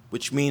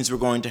 which means we're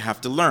going to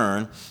have to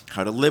learn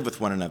how to live with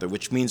one another,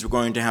 which means we're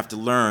going to have to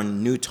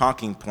learn new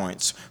talking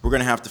points. We're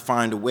going to have to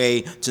find a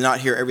way to not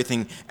hear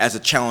everything as a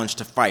challenge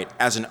to fight,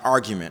 as an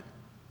argument,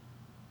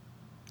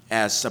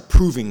 as a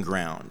proving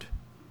ground,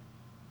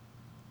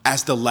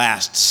 as the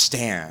last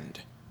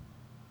stand.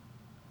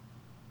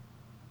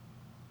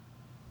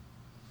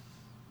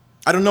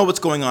 I don't know what's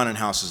going on in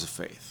houses of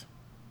faith.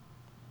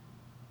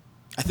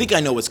 I think I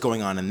know what's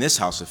going on in this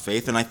house of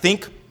faith, and I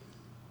think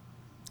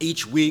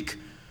each week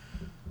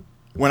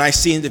when I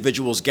see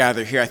individuals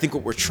gather here, I think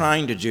what we're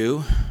trying to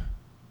do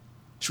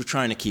is we're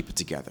trying to keep it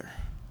together.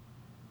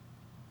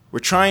 We're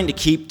trying to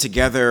keep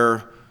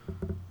together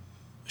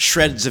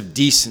shreds of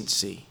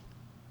decency,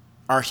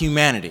 our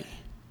humanity.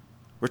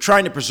 We're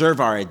trying to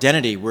preserve our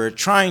identity. We're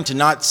trying to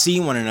not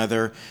see one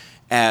another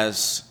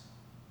as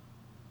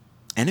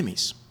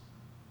enemies.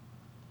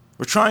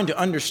 We're trying to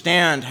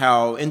understand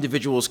how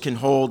individuals can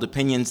hold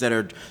opinions that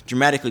are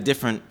dramatically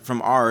different from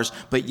ours,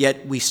 but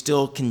yet we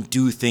still can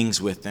do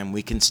things with them.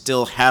 We can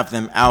still have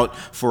them out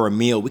for a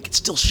meal. We can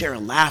still share a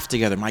laugh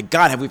together. My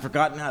God, have we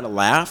forgotten how to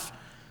laugh?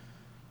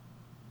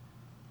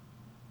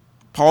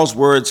 Paul's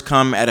words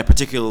come at a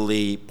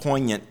particularly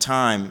poignant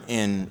time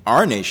in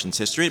our nation's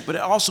history, but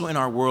also in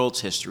our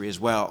world's history as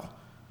well.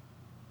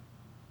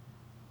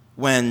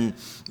 When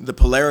the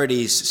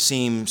polarities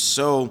seem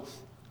so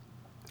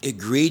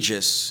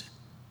egregious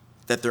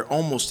that they're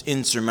almost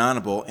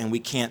insurmountable and we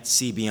can't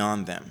see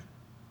beyond them.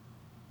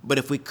 But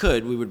if we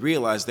could, we would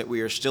realize that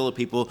we are still a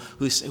people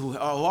who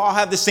all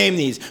have the same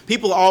needs.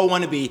 People all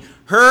want to be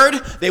heard,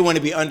 they want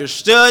to be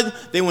understood,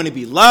 they want to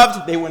be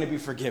loved, they want to be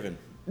forgiven.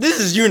 This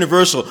is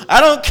universal. I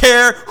don't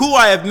care who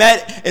I have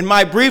met in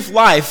my brief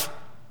life.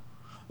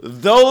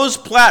 Those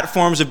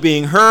platforms of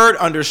being heard,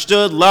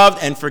 understood, loved,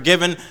 and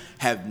forgiven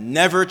have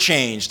never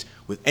changed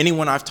with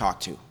anyone I've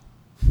talked to.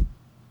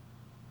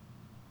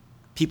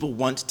 People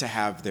want to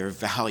have their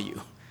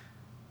value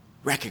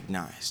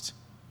recognized.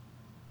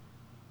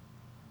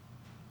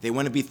 They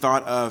want to be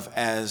thought of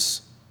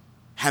as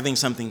having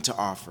something to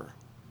offer.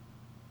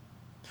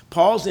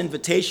 Paul's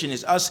invitation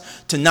is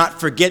us to not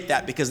forget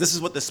that, because this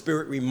is what the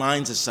Spirit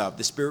reminds us of.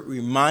 The Spirit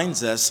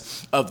reminds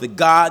us of the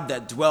God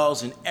that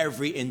dwells in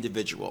every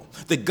individual,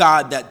 the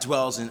God that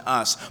dwells in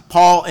us.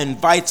 Paul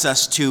invites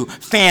us to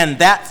fan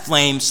that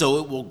flame so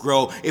it will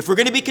grow. If we're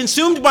going to be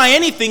consumed by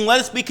anything, let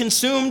us be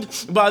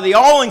consumed by the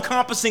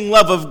all-encompassing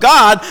love of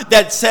God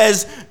that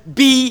says,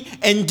 be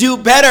and do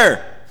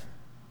better.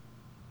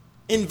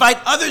 Invite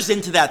others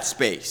into that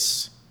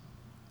space.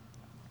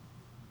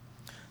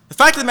 The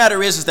fact of the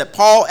matter is that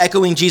Paul,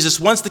 echoing Jesus,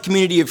 wants the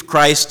community of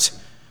Christ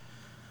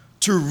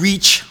to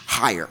reach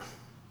higher.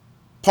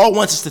 Paul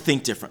wants us to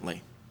think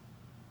differently,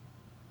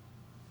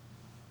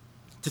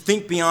 to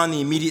think beyond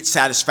the immediate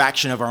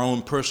satisfaction of our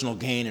own personal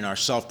gain and our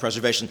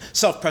self-preservation.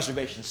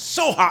 Self-preservation is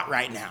so hot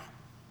right now.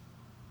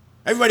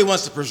 Everybody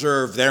wants to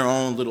preserve their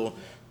own little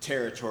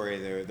territory,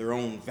 their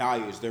own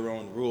values, their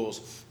own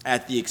rules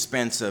at the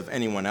expense of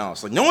anyone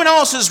else. Like, no one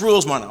else's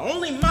rules matter.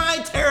 Only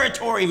my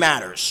territory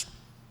matters.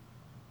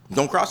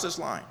 Don't cross this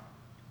line.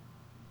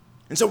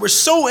 And so we're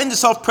so into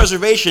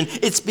self-preservation,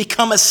 it's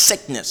become a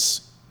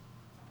sickness.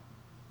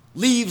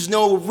 Leaves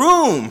no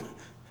room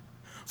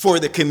for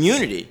the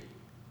community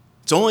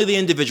It's only the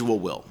individual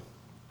will.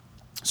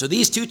 So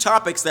these two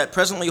topics that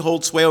presently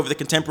hold sway over the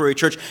contemporary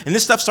church, and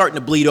this stuff's starting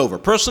to bleed over.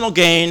 Personal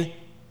gain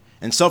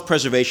and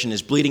self-preservation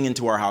is bleeding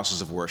into our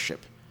houses of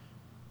worship.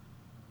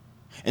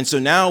 And so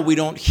now we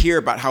don't hear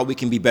about how we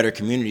can be better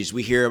communities.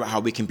 We hear about how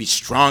we can be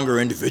stronger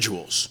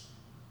individuals,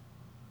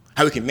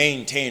 how we can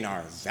maintain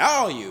our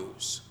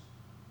values.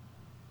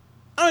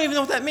 I don't even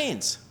know what that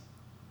means.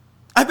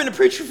 I've been a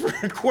preacher for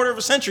a quarter of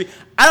a century.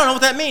 I don't know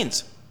what that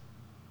means.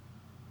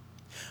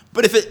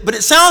 But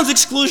it sounds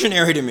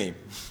exclusionary to me.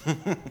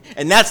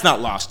 And that's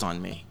not lost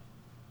on me.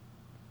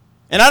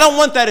 And I don't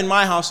want that in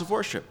my house of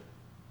worship.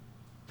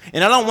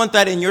 And I don't want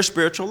that in your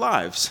spiritual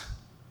lives.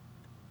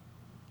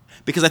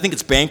 Because I think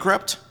it's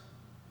bankrupt,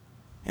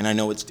 and I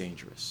know it's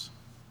dangerous.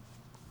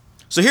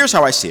 So here's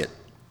how I see it.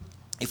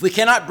 If we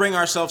cannot bring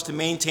ourselves to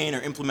maintain or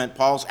implement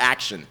Paul's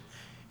action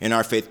in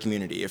our faith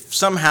community, if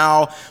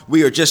somehow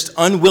we are just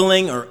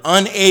unwilling or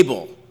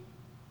unable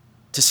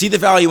to see the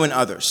value in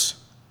others,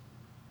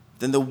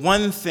 then the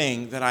one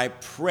thing that I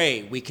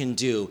pray we can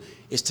do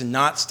is to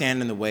not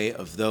stand in the way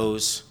of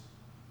those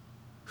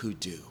who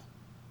do.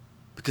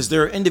 Because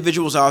there are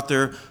individuals out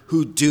there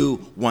who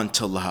do want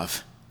to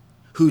love,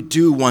 who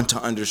do want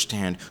to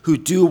understand, who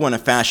do want to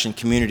fashion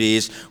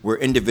communities where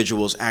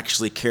individuals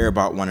actually care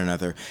about one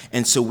another.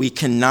 And so we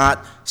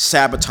cannot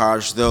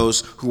sabotage those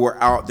who are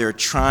out there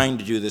trying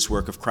to do this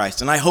work of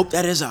Christ. And I hope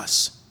that is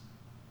us.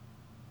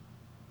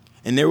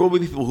 And there will be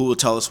people who will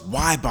tell us,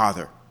 why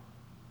bother?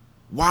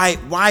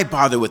 Why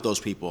bother with those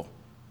people?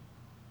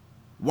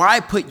 Why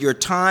put your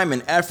time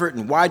and effort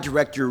and why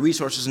direct your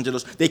resources into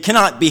those? They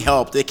cannot be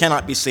helped. They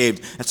cannot be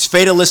saved. That's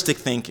fatalistic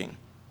thinking.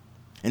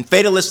 And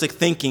fatalistic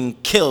thinking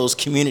kills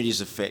communities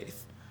of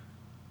faith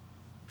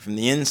from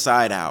the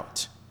inside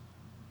out.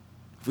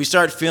 If we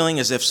start feeling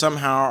as if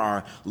somehow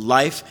our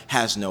life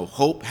has no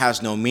hope,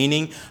 has no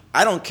meaning,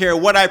 I don't care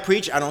what I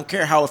preach. I don't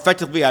care how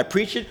effectively I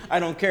preach it. I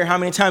don't care how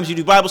many times you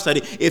do Bible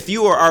study. If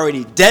you are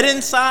already dead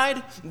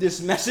inside,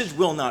 this message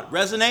will not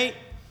resonate.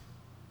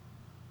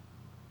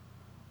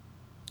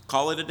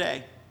 Call it a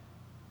day.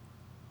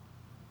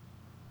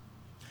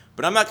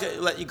 But I'm not going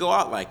to let you go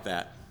out like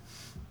that.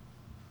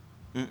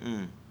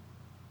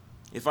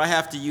 If I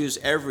have to use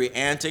every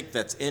antic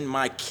that's in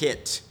my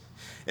kit,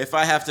 if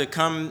I have to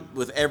come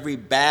with every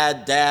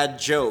bad dad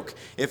joke,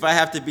 if I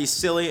have to be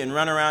silly and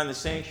run around the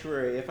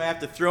sanctuary, if I have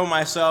to throw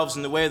myself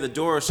in the way of the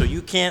door so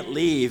you can't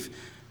leave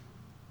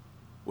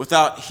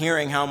without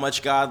hearing how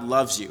much God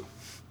loves you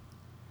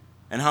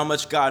and how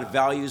much God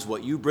values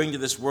what you bring to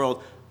this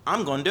world,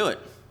 I'm going to do it.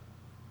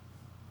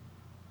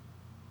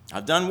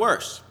 I've done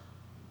worse.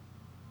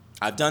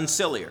 I've done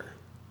sillier.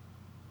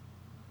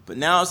 But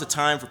now is the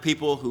time for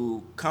people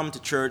who come to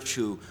church,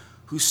 who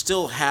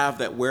still have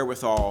that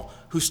wherewithal,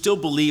 who still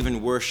believe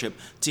in worship,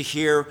 to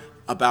hear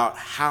about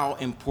how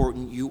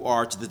important you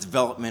are to the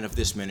development of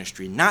this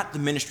ministry. Not the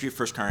ministry of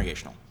First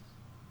Congregational,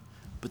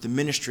 but the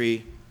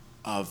ministry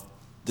of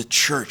the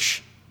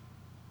church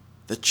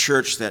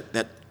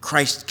that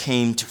Christ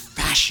came to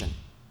fashion.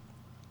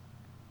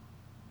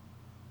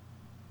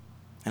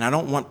 And I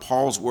don't want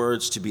Paul's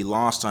words to be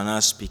lost on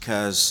us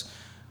because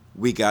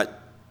we got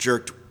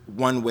jerked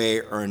one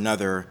way or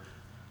another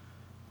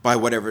by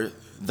whatever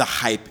the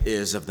hype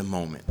is of the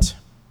moment.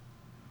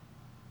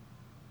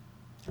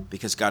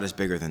 Because God is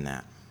bigger than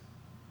that.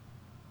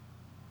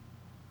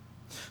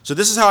 So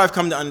this is how I've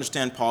come to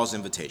understand Paul's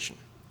invitation,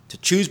 to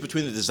choose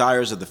between the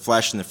desires of the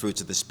flesh and the fruits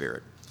of the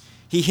Spirit.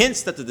 He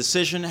hints that the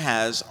decision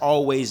has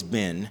always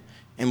been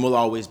and will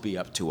always be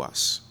up to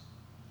us.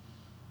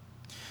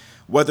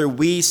 Whether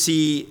we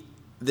see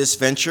this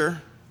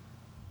venture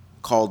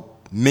called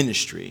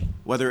ministry,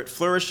 whether it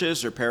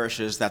flourishes or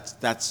perishes,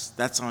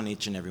 that's on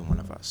each and every one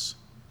of us.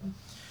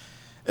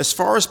 As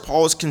far as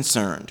Paul is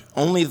concerned,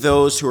 only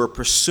those who are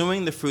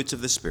pursuing the fruits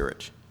of the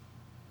Spirit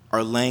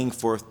are laying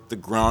forth the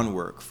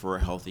groundwork for a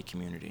healthy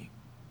community.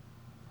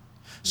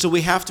 So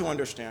we have to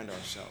understand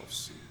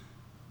ourselves.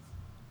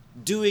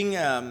 Doing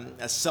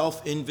a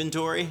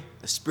self-inventory,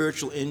 a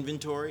spiritual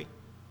inventory,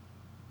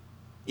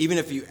 even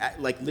if you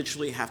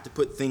literally have to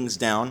put things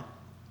down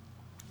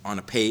on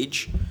a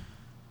page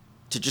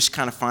to just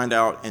kind of find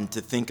out and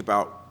to think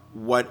about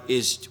what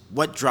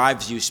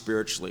drives you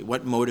spiritually,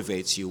 what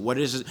motivates you, what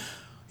is it.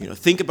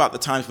 Think about the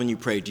times when you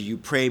pray. Do you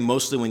pray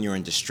mostly when you're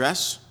in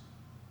distress?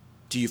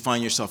 Do you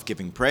find yourself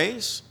giving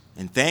praise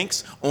and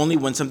thanks only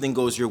when something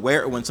goes your way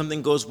or when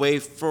something goes way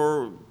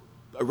for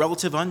a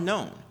relative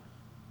unknown?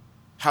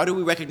 How do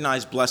we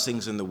recognize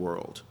blessings in the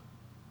world?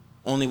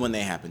 Only when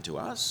they happen to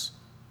us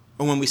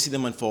or when we see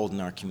them unfold in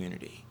our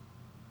community?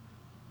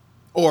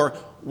 Or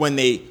when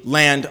they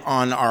land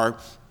on our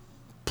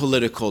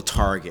political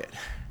target?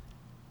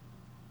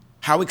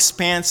 How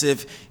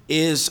expansive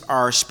is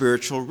our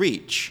spiritual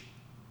reach?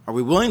 Are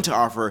we willing to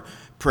offer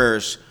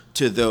prayers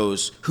to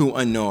those who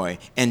annoy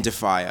and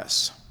defy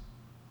us?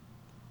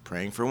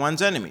 Praying for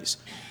one's enemies.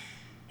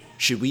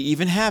 Should we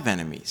even have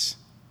enemies?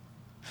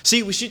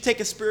 See, we should take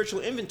a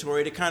spiritual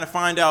inventory to kind of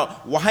find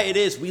out why it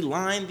is we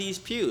line these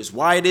pews,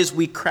 why it is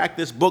we crack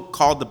this book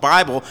called the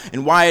Bible,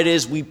 and why it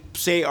is we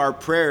say our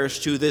prayers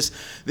to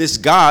this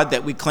God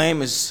that we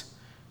claim is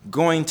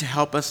going to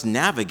help us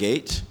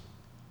navigate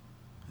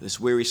this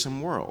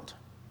wearisome world.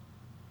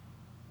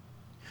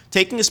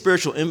 Taking a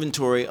spiritual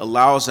inventory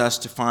allows us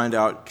to find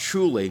out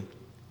truly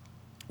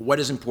what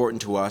is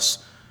important to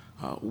us,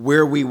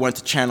 where we want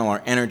to channel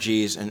our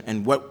energies,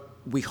 and what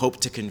we hope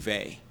to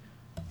convey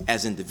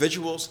as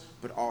individuals,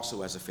 but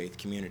also as a faith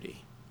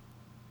community.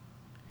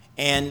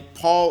 And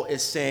Paul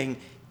is saying,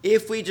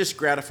 if we just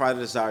gratify the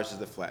desires of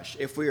the flesh,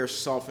 if we are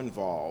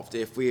self-involved,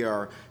 if we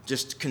are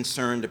just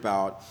concerned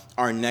about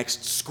our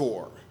next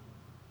score,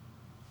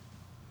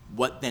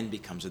 what then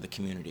becomes of the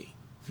community?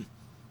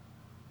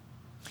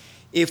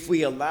 If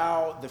we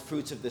allow the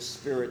fruits of the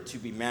Spirit to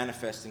be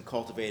manifest and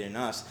cultivated in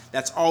us,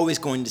 that's always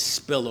going to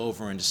spill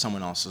over into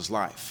someone else's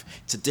life.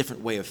 It's a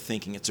different way of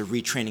thinking. It's a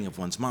retraining of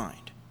one's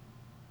mind.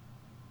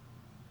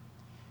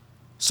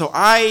 So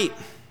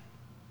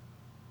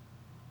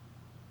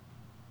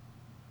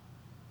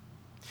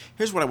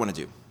here's what I want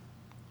to do.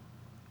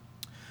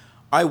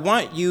 I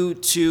want you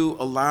to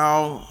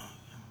allow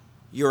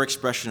your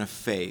expression of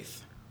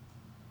faith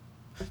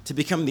to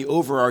become the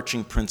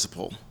overarching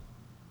principle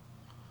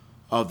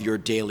of your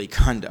daily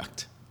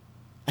conduct.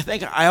 I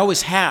think I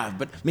always have,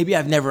 but maybe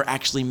I've never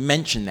actually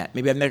mentioned that.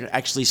 Maybe I've never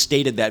actually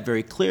stated that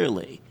very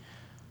clearly.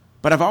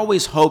 But I've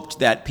always hoped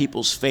that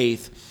people's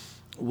faith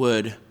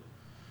would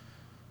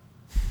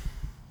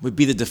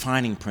be the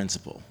defining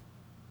principle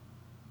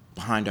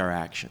behind our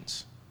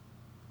actions.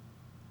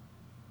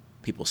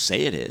 People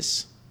say it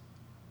is.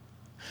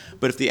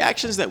 But if the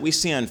actions that we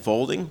see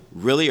unfolding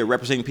really are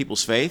representing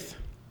people's faith,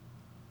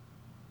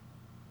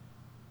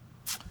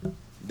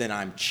 then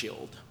I'm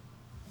chilled.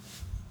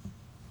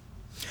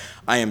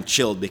 I am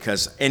chilled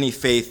because any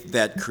faith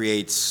that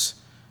creates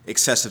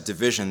excessive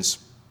divisions,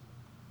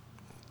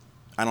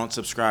 I don't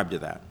subscribe to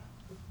that.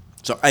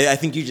 So I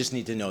think you just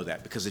need to know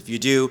that, because if you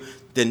do,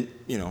 then,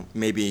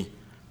 maybe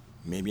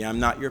I'm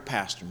not your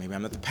pastor. Maybe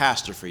I'm not the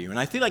pastor for you. And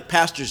I feel like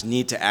pastors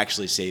need to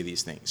actually say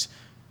these things,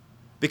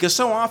 because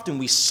so often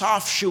we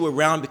soft shoe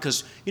around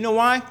because, you know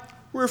why?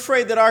 We're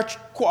afraid that our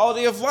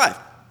quality of life,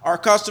 our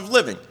cost of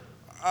living,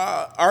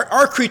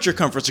 our creature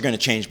comforts are going to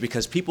change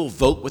because people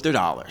vote with their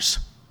dollars.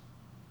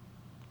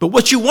 But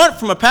what you want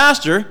from a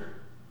pastor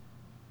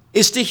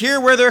is to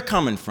hear where they're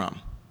coming from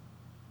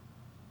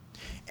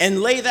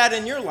and lay that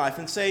in your life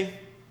and say,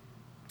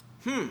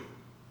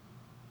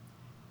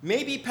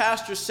 maybe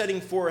pastor's setting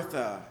forth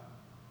a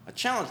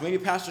challenge. Maybe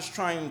pastor's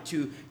trying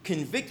to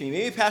convict me.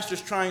 Maybe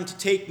pastor's trying to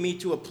take me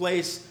to a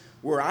place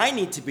where I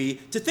need to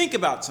be to think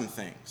about some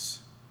things,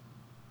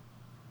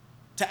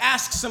 to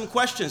ask some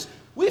questions.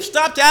 We've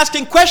stopped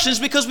asking questions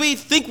because we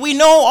think we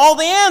know all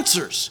the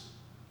answers.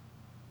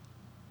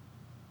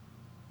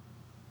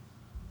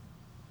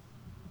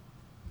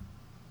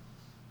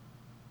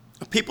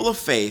 People of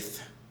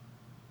faith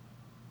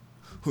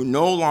who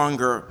no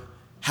longer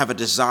have a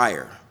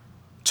desire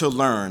to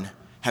learn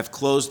have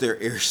closed their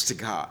ears to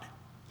God.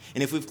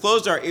 And if we've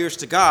closed our ears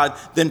to God,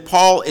 then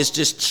Paul is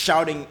just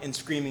shouting and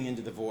screaming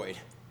into the void,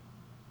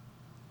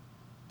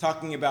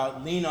 talking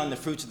about lean on the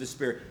fruits of the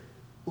Spirit.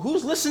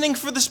 Who's listening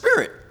for the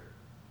Spirit?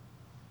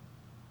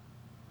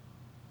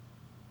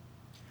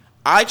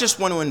 I just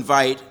want to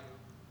invite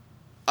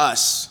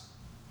us,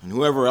 and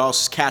whoever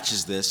else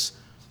catches this,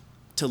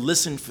 to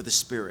listen for the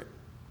Spirit.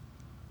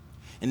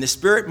 And the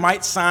Spirit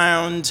might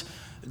sound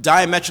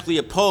diametrically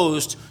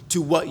opposed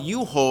to what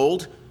you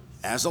hold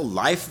as a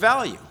life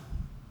value.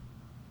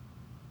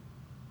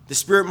 The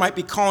Spirit might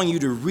be calling you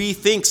to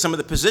rethink some of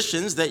the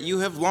positions that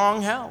you have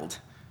long held.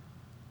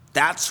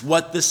 That's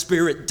what the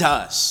Spirit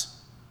does.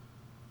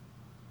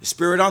 The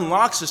Spirit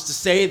unlocks us to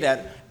say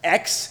that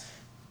X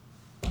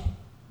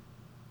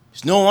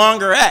is no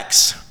longer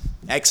X.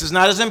 X is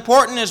not as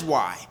important as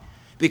Y,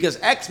 because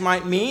X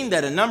might mean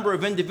that a number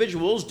of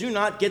individuals do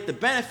not get the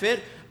benefit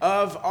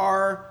of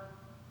our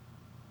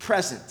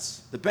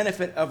presence, the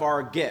benefit of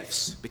our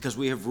gifts, because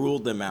we have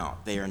ruled them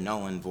out. They are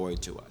null and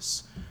void to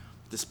us.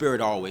 The Spirit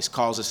always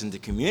calls us into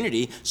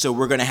community, so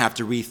we're going to have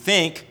to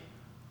rethink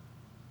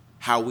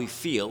how we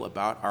feel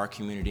about our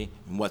community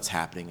and what's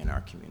happening in our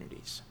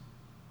communities.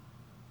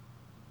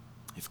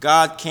 If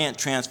God can't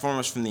transform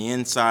us from the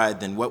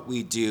inside, then what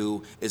we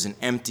do is an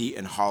empty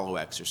and hollow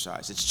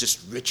exercise. It's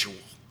just ritual.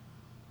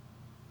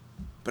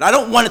 But I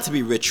don't want it to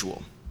be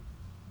ritual.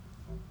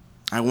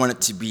 I want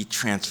it to be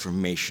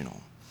transformational.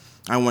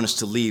 I want us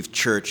to leave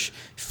church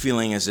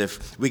feeling as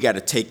if we got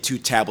to take 2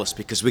 tablets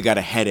because we got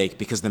a headache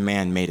because the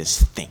man made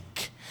us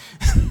think.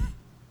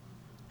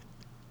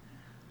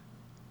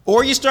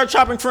 Or you start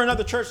shopping for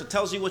another church that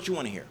tells you what you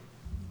want to hear.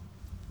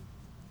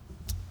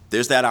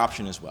 There's that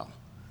option as well.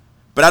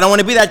 But I don't want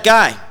to be that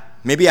guy.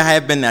 Maybe I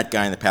have been that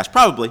guy in the past.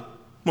 Probably.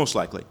 Most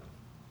likely.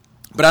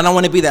 But I don't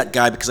want to be that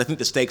guy because I think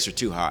the stakes are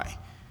too high.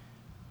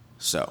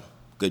 So,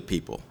 good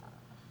people.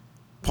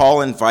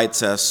 Paul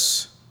invites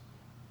us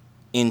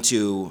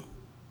into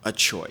a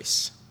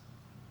choice.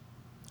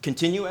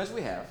 Continue as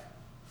we have,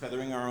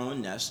 feathering our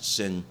own nests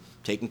and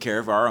taking care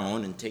of our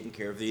own and taking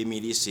care of the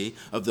immediacy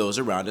of those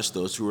around us,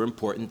 those who are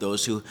important,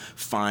 those who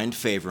find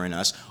favor in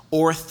us,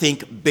 or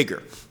think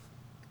bigger.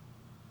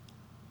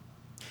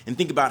 And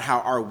think about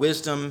how our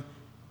wisdom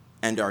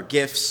and our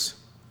gifts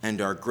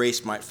and our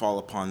grace might fall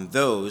upon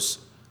those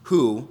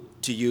who,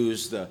 to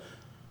use the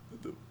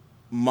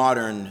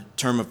modern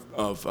term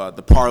of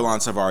the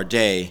parlance of our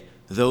day,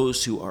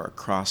 those who are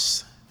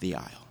across the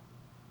aisle.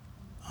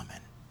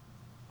 Amen.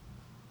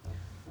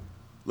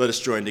 Let us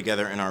join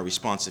together in our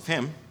responsive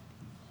hymn,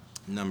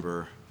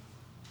 number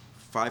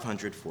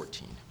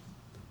 514.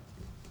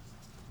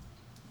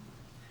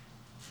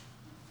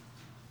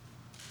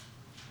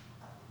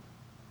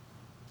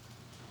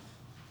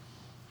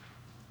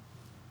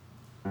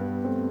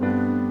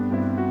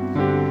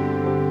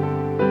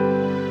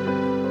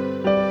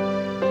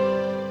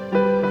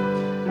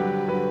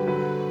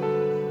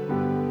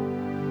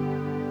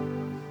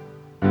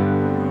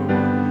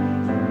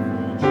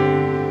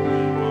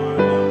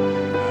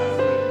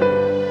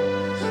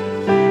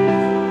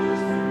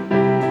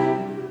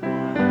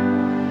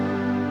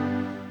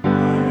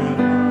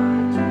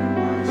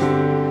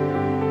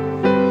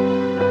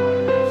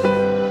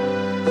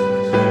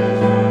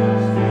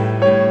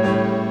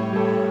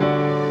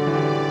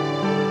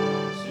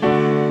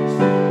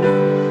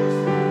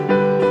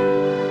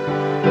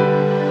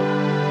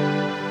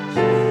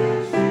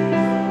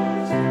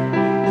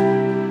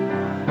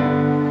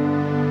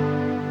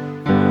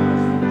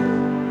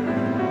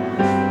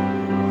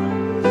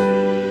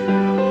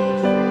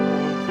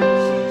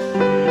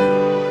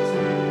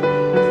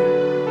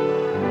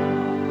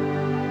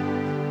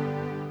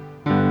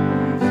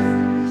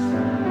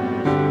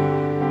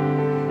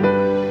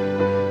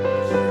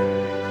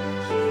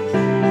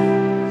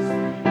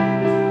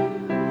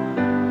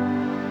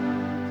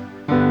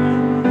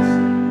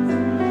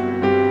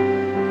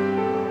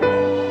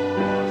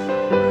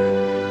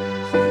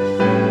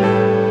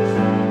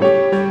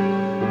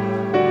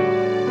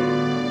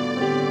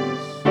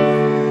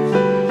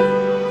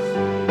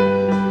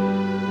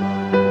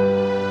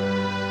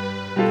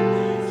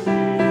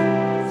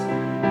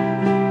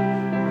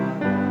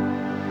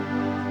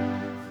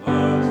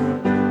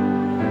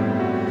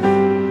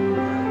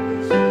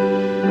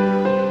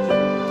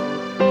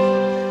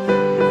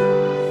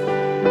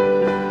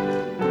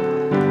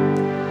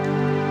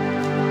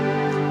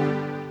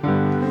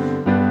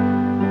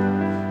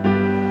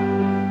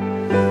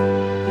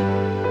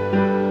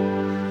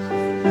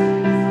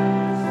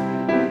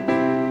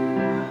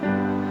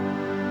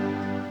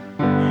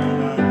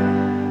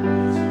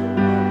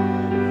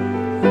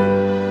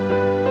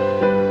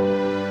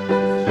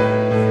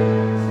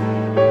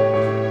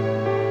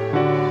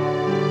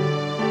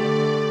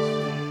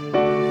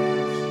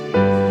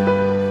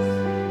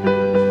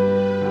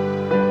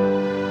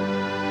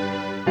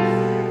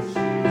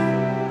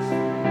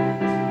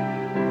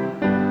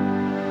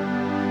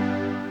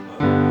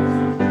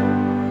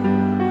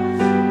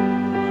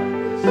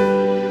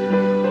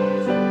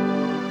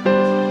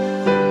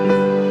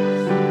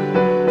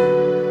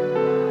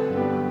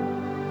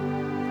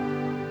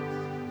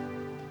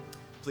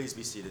 Please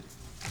be seated.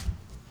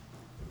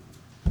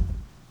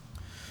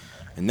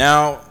 And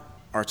now,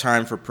 our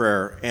time for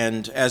prayer.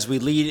 And as we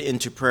lead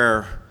into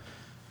prayer,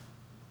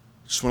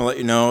 just want to let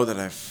you know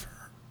that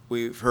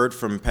we've heard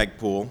from Peg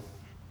Poole.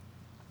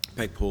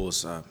 Peg Poole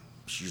is,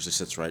 she usually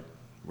sits right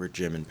where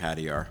Jim and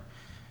Patty are.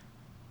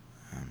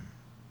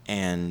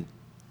 And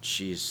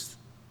she's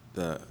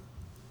the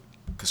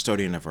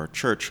custodian of our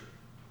church.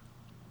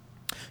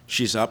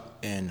 She's up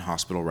in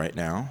hospital right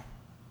now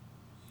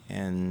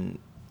and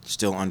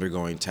still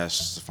undergoing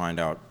tests to find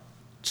out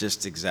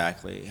just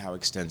exactly how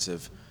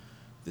extensive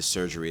the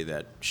surgery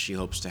that she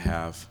hopes to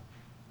have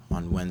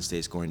on Wednesday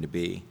is going to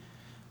be.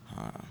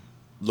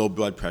 Low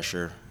blood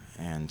pressure,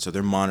 and so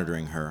they're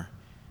monitoring her,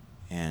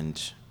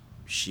 and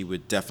she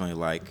would definitely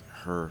like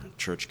her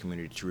church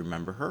community to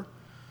remember her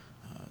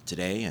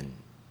today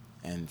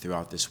and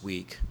throughout this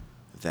week,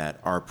 that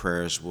our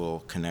prayers will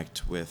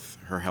connect with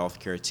her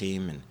healthcare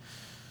team and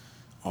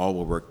all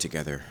will work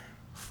together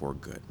for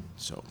good.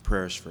 So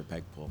prayers for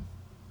Peg Poole.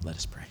 Let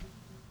us pray.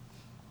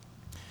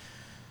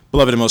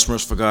 Beloved and most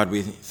merciful God,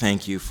 we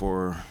thank you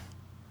for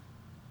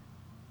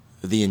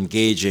the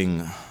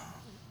engaging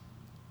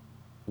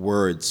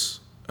words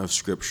of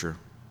Scripture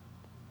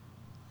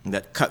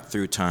that cut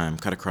through time,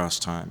 cut across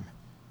time,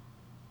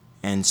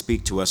 and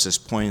speak to us as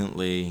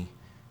poignantly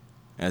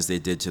as they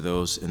did to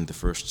those in the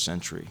first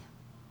century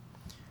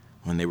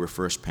when they were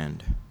first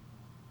penned.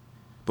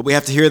 But we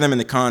have to hear them in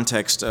the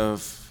context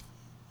of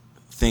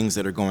things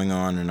that are going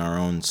on in our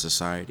own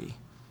society,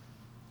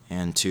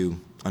 and to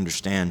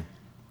understand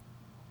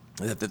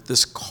that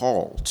this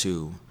call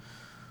to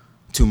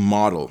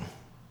model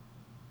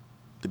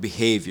the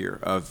behavior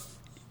of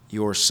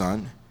your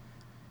Son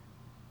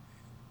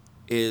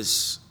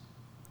it's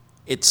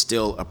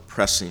still a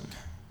pressing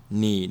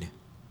need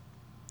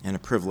and a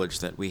privilege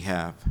that we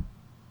have.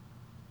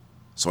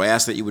 So I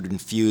ask that you would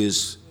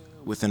infuse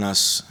within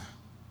us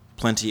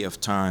plenty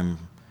of time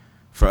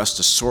for us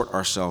to sort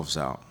ourselves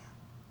out,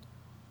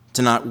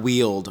 to not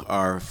wield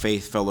our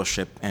faith,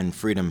 fellowship, and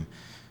freedom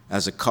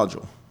as a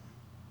cudgel,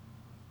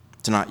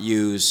 to not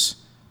use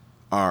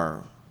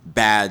our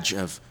badge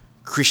of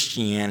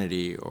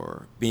Christianity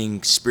or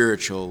being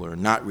spiritual or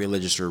not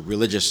religious, or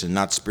religious and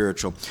not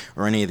spiritual,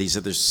 or any of these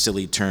other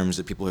silly terms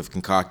that people have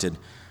concocted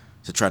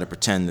to try to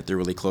pretend that they're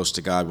really close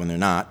to God when they're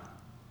not,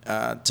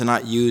 to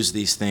not use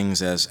these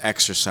things as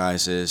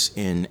exercises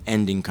in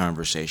ending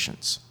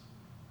conversations.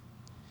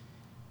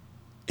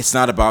 It's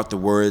not about the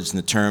words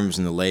and the terms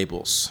and the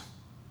labels.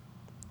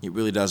 It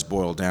really does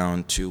boil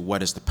down to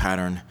what is the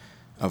pattern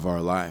of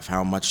our life.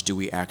 How much do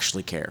we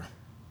actually care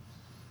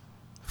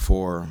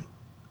for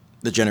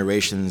the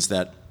generations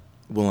that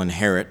will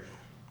inherit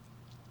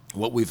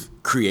what we've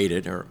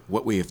created or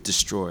what we have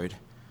destroyed?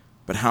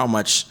 But how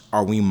much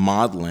are we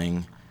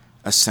modeling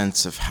a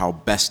sense of how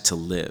best to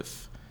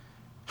live?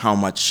 How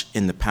much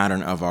in the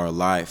pattern of our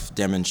life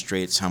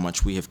demonstrates how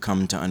much we have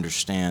come to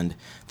understand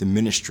the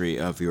ministry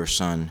of your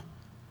Son,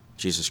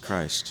 Jesus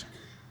Christ?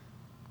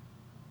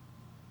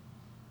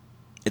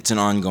 It's an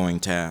ongoing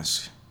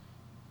task.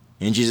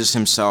 And Jesus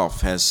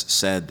himself has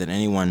said that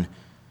anyone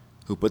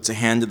who puts a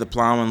hand to the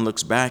plow and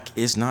looks back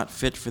is not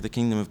fit for the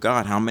kingdom of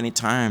God. How many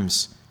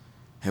times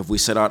have we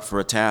set out for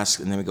a task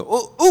and then we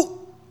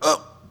go,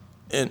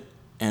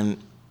 and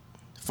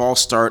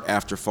false start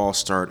after false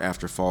start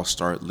after false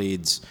start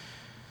leads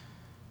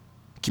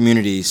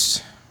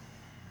communities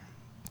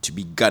to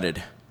be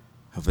gutted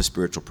of a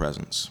spiritual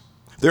presence.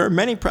 There are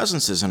many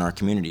presences in our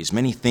communities,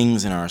 many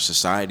things in our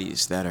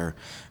societies that are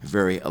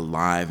very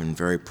alive and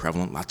very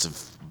prevalent, lots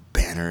of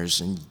banners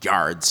and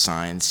yard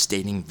signs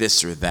stating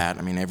this or that.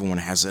 I mean, everyone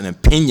has an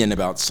opinion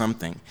about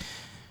something.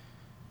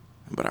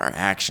 But our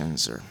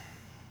actions are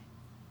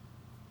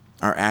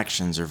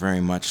very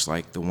much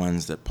like the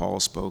ones that Paul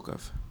spoke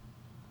of.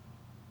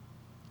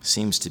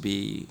 Seems to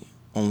be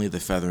only the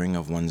feathering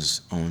of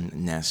one's own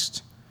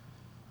nest,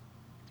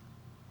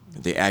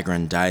 the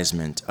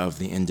aggrandizement of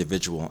the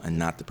individual and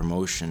not the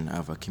promotion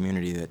of a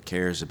community that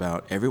cares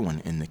about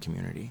everyone in the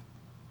community.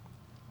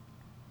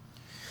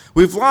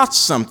 We've lost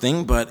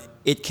something, but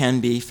it can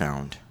be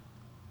found.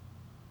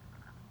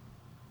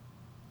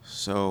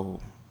 So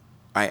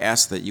I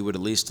ask that you would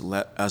at least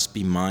let us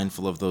be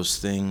mindful of those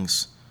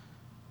things,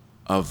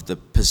 of the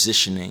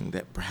positioning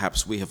that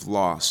perhaps we have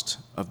lost,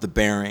 of the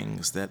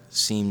bearings that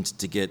seemed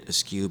to get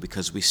askew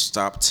because we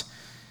stopped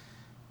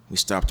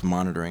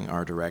monitoring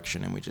our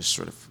direction and we just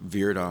sort of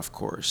veered off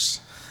course.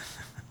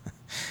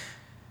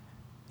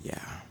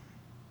 Yeah.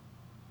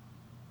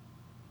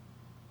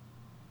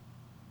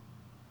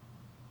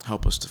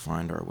 Help us to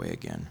find our way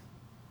again.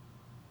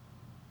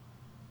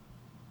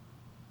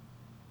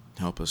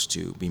 Help us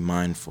to be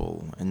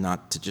mindful and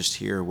not to just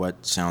hear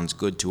what sounds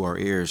good to our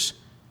ears,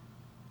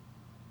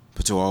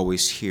 but to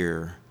always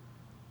hear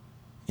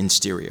in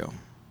stereo.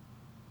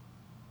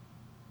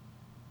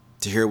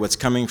 To hear what's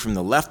coming from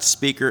the left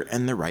speaker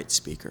and the right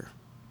speaker.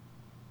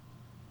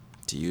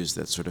 To use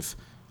that sort of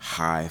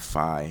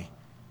hi-fi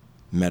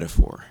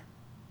metaphor.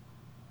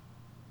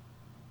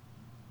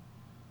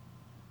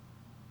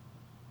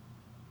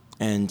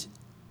 And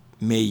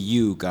may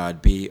you,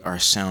 God, be our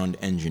sound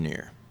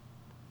engineer.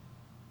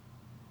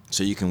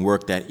 So you can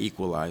work that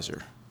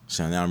equalizer.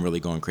 So now I'm really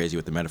going crazy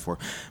with the metaphor.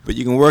 But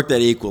you can work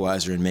that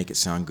equalizer and make it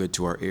sound good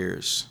to our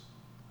ears.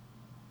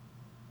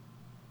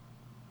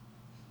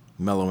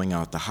 Mellowing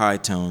out the high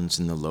tones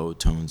and the low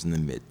tones and the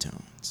mid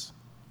tones.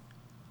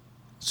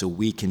 So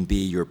we can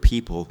be your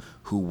people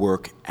who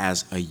work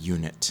as a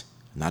unit,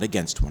 not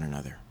against one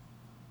another.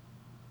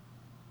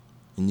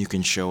 And you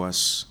can show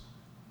us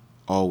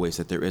always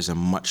that there is a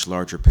much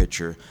larger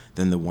picture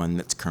than the one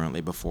that's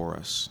currently before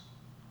us.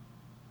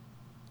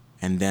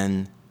 And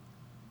then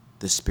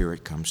the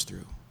Spirit comes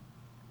through,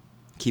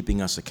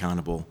 keeping us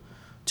accountable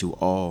to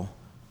all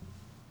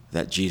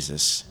that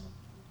Jesus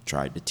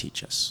tried to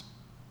teach us.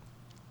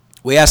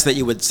 We ask that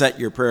you would set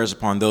your prayers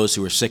upon those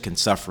who are sick and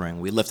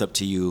suffering. We lift up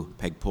to you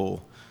Peg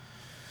Poole,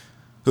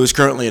 who is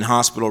currently in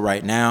hospital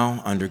right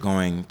now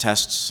undergoing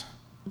tests.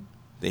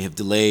 They have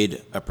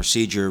delayed a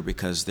procedure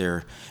because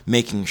they're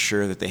making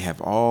sure that they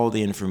have all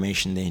the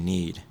information they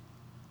need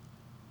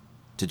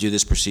to do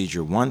this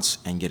procedure once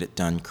and get it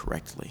done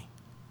correctly.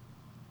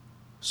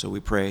 So we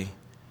pray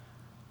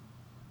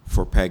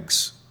for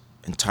Peg's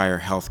entire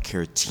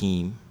healthcare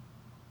team.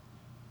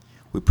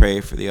 We pray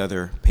for the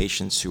other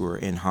patients who are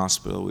in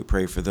hospital. We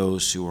pray for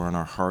those who are on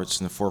our hearts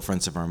and the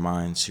forefronts of our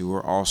minds, who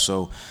are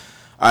also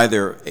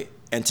either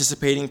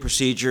anticipating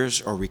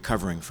procedures or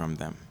recovering from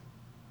them.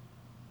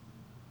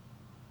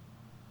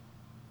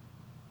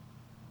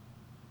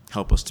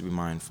 Help us to be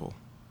mindful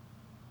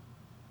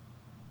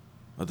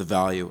of the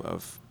value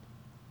of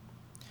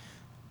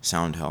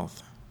sound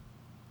health.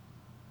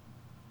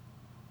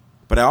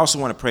 But I also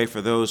want to pray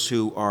for those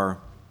who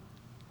are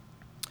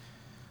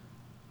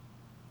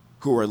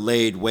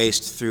laid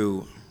waste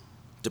through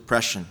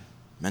depression,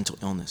 mental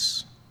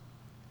illness.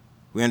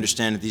 We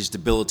understand that these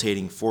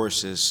debilitating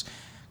forces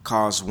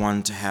cause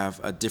one to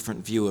have a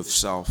different view of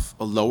self,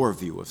 a lower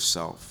view of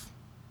self.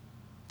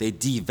 They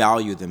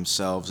devalue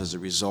themselves as a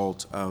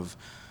result of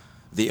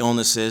the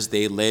illnesses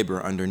they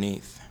labor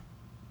underneath.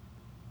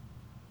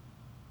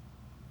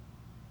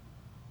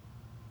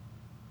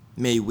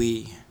 May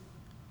we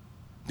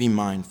be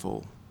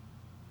mindful,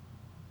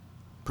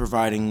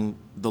 providing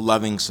the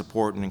loving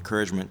support and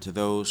encouragement to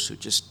those who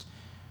just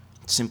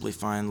simply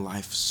find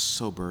life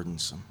so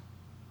burdensome.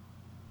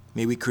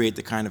 May we create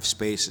the kind of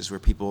spaces where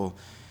people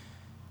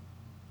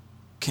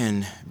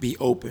can be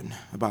open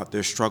about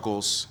their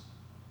struggles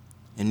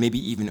and maybe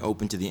even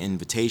open to the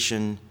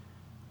invitation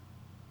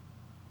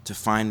to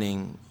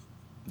finding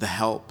the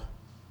help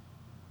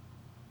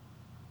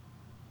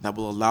that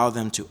will allow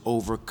them to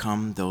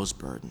overcome those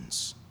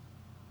burdens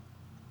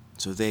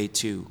so they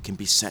too can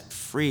be set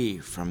free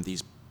from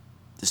this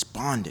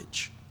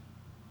bondage.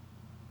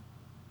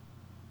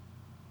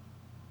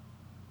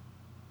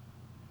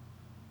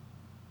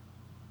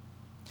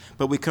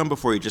 But we come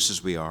before you just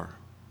as we are.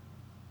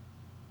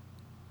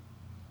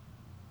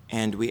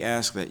 And we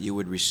ask that you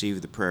would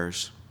receive the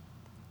prayers,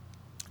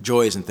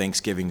 joys, and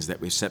thanksgivings that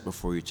we set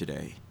before you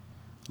today.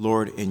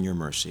 Lord, in your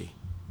mercy,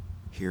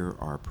 hear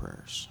our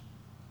prayers.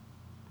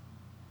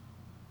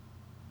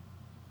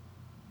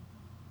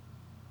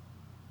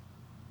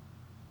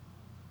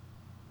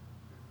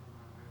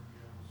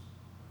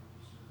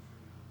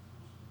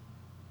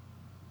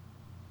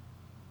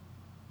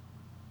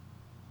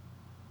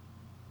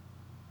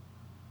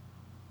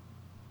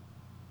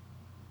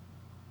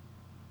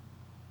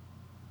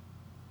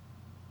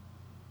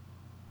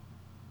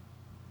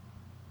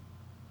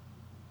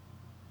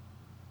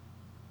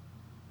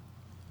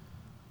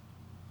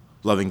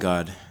 Loving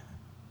God,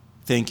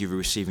 thank you for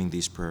receiving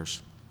these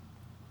prayers.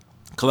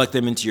 Collect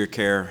them into your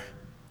care.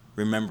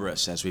 Remember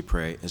us as we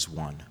pray as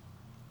one.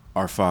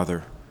 Our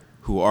Father,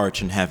 who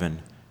art in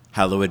heaven,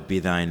 hallowed be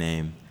thy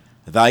name.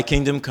 Thy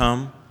kingdom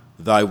come,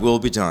 thy will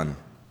be done,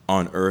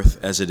 on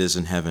earth as it is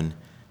in heaven.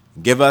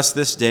 Give us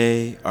this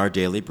day our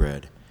daily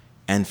bread,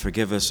 and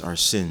forgive us our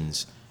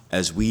sins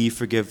as we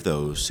forgive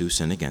those who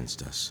sin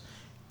against us.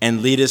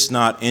 And lead us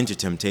not into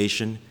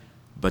temptation,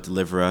 but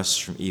deliver us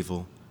from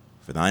evil.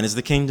 For thine is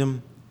the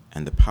kingdom,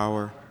 and the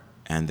power,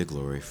 and the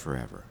glory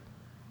forever.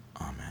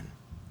 Amen.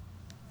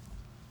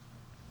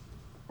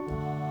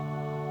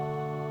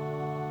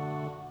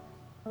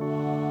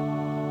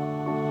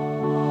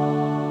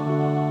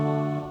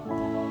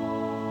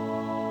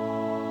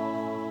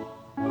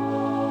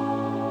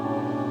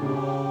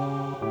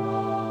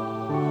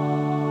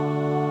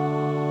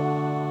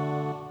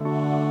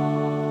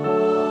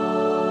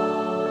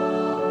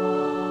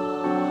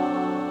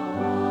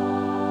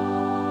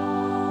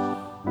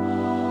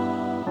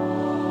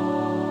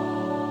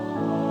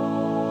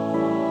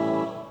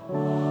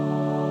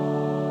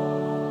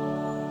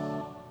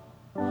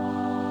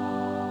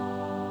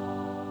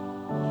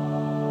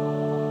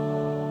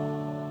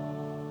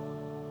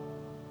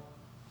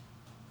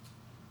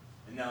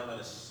 And now let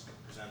us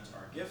present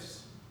our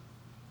gifts.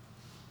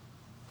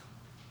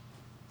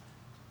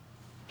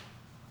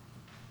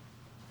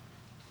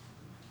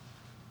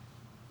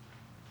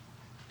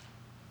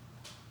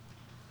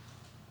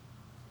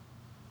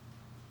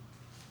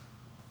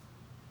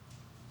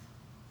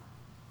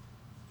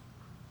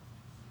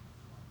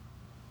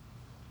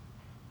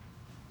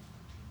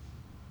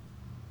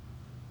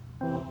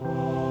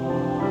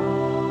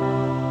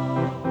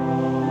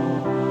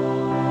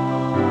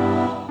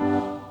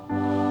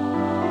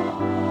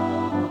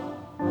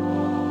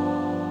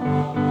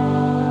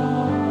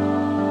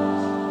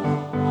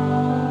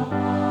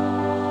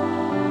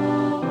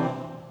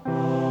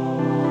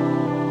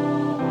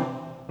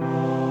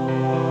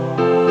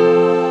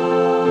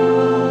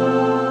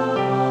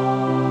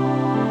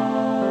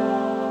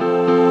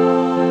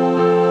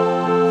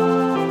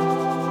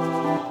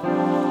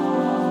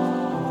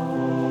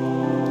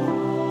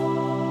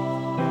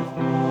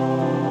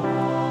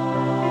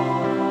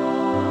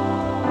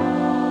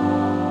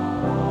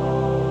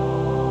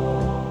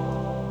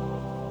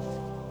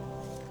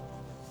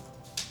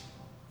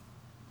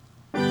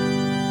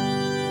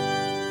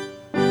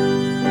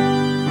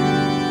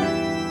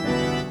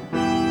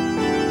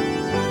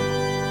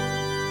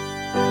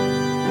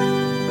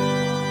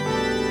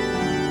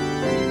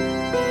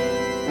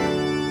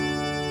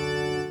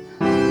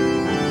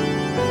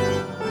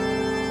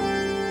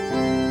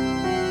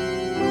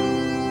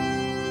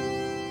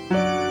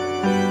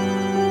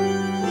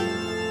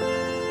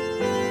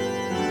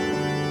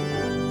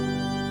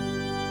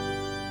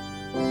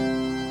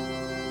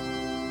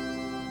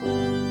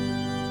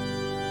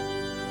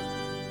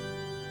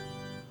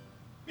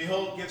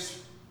 Behold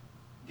gifts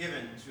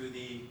given to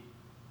the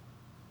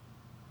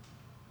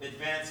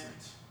advancement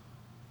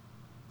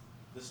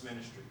of this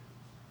ministry.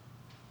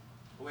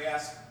 We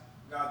ask,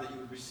 God, that you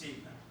would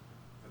receive them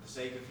for the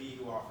sake of he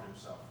who offered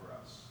himself for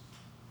us,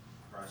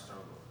 Christ our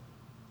Lord.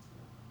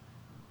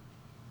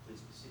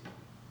 Please be seated.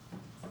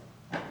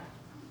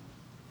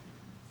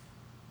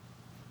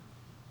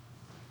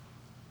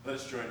 Let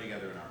us join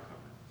together in our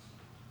covenant.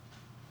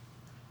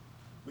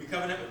 We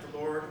covenant with the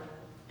Lord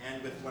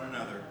and with one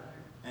another,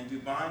 and do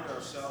bind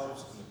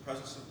ourselves in the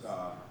presence of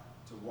God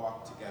to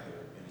walk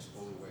together in his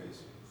holy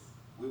ways.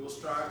 We will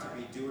strive to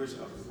be doers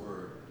of the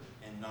word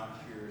and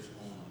not hearers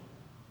only,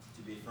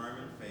 to be firm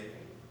in faith,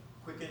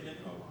 quickened in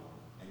hope,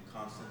 and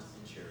constant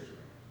in charity.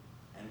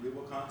 And we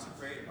will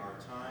consecrate our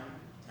time,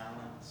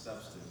 talent,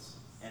 substance,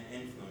 and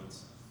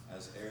influence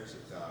as heirs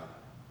of God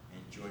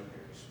and joint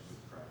heirs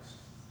with Christ.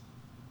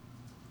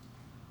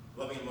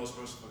 Loving and most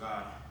merciful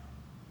God,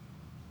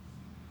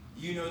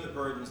 you know the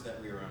burdens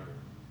that we are under.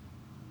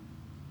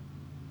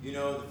 You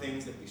know the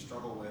things that we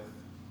struggle with.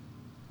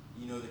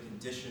 You know the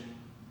condition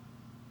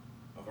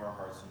of our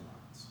hearts and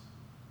minds.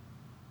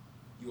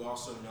 You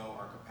also know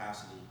our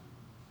capacity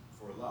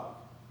for love.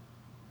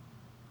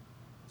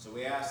 So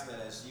we ask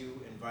that as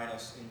you invite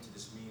us into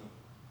this meal,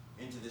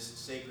 into this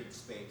sacred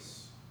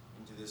space,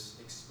 into this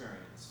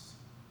experience,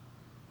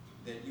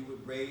 that you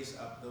would raise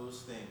up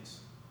those things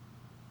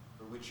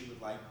for which you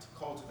would like to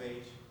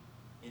cultivate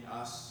in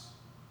us,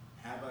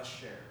 have us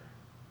share,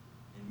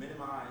 and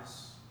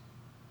minimize,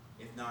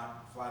 if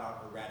not flat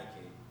out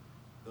eradicate,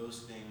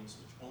 those things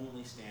which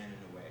only stand in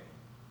the way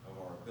of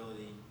our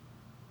ability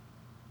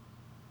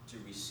to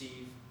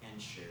receive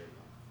and share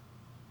love.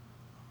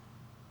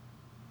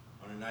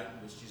 On a night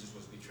in which Jesus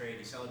was betrayed,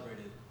 he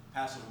celebrated a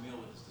Passover meal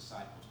with his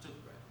disciples,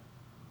 took bread.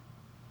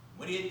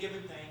 When he had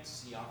given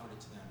thanks, he offered it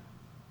to them,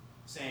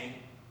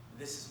 saying,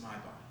 "This is my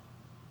body,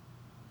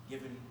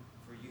 given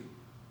for you.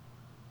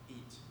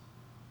 Eat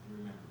and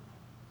remember me."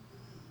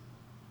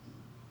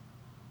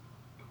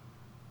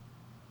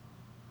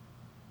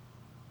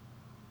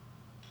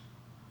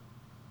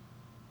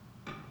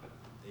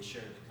 They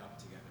shared the cup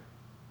together.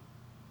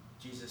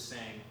 Jesus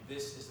saying,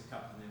 "This is the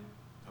cup of the new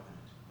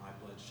covenant, my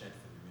blood shed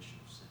for the remission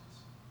of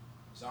sins."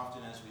 As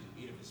often as we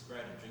eat of this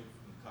bread and drink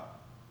from the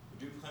cup, we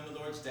do proclaim the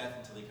Lord's death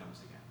until he comes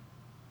again.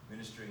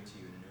 Ministering to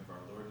you in the name of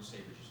our Lord and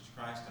Savior Jesus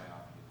Christ, I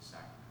offer you the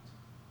sacrament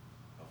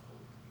of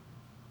Holy Communion.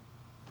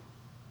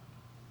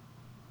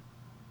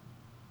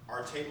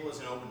 Our table is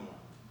an open one.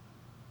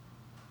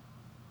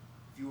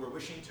 If you are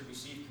wishing to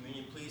receive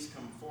communion, please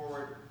come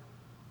forward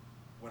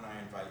when I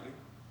invite you.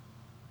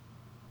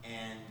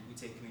 And we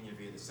take communion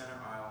via the center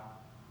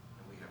aisle,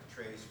 and we have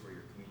trays for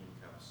your communion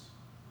cups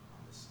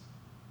on this side.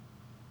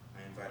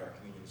 I invite our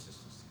communion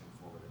assistants to come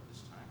forward at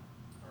this time.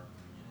 Our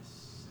communion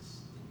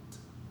assistant.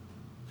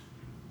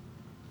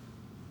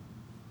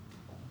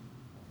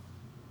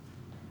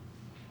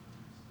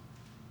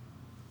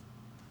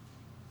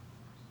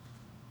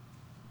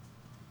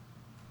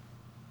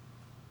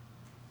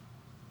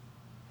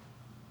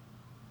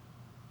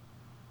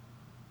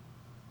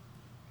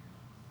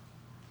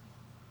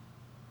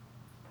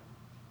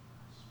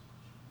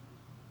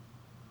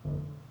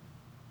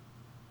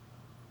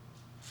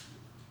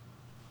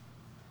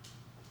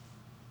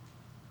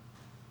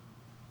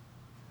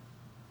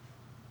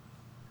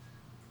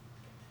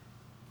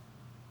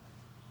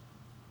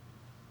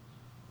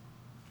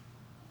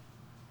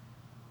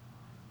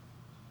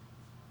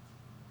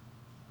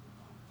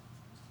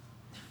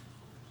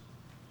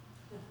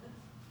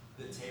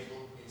 The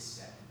table is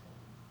set.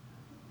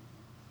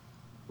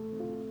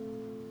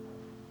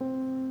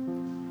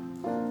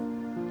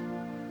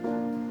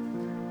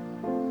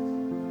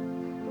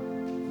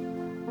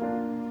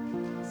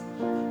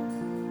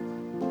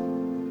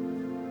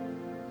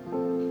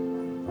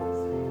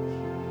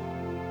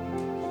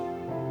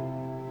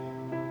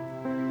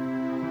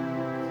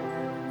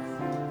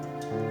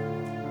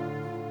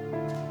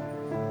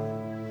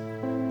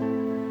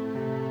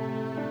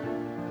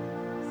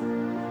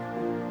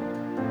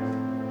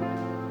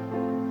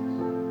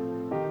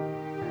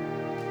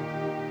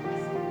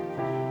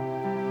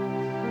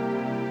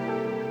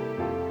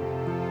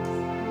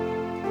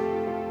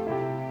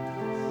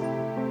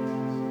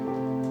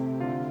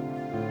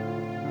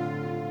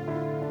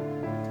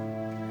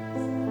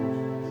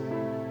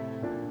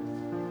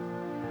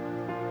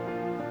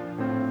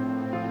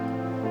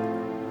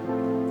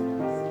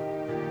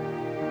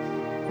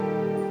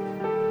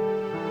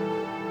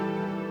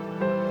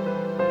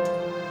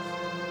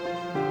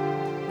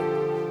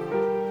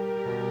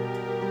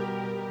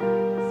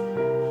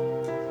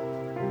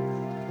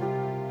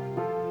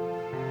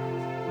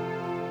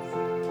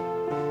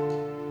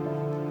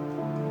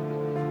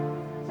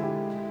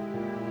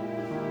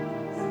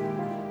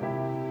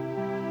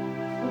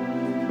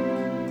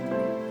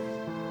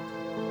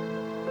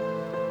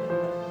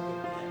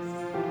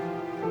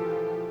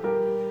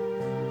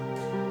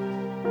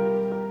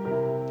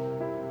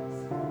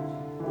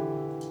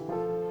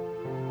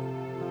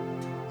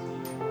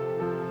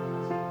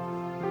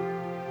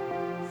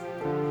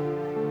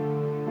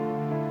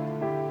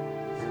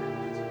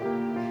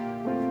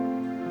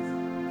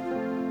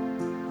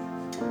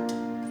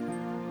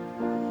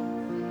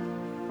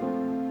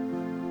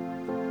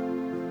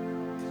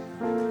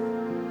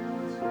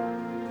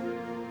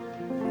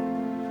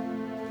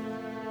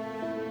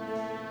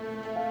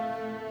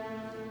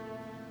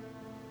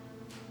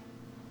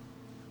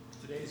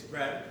 Today's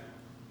bread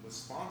was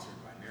sponsored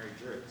by Mary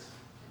Driggs.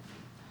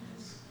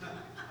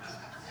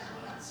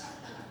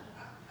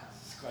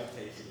 It's quite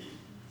tasty.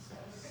 So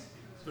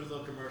let's put a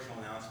little commercial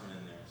announcement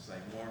in there. It's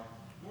like,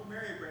 more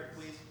Mary bread,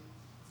 please.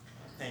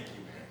 Thank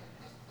you, Mary.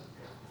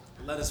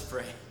 Let us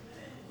pray.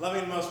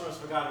 Loving and most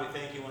merciful God, we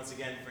thank you once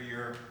again for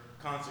your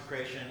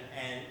consecration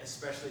and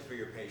especially for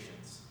your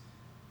patience.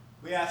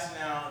 We ask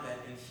now that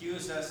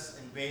infuse us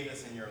and bathe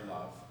us in your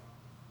love.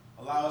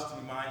 Allow us to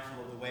be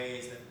mindful of the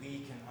ways that we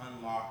can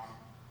unlock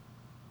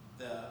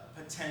the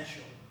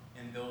potential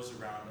in those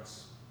around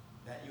us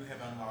that you have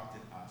unlocked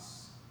in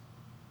us.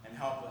 And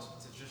help us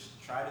to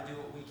just try to do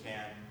what we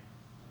can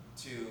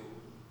to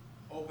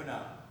open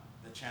up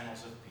the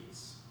channels of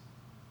peace.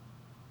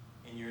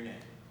 In your name.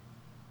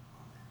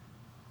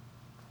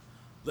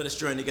 Let us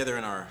join together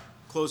in our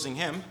closing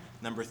hymn,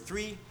 number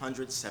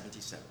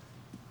 377.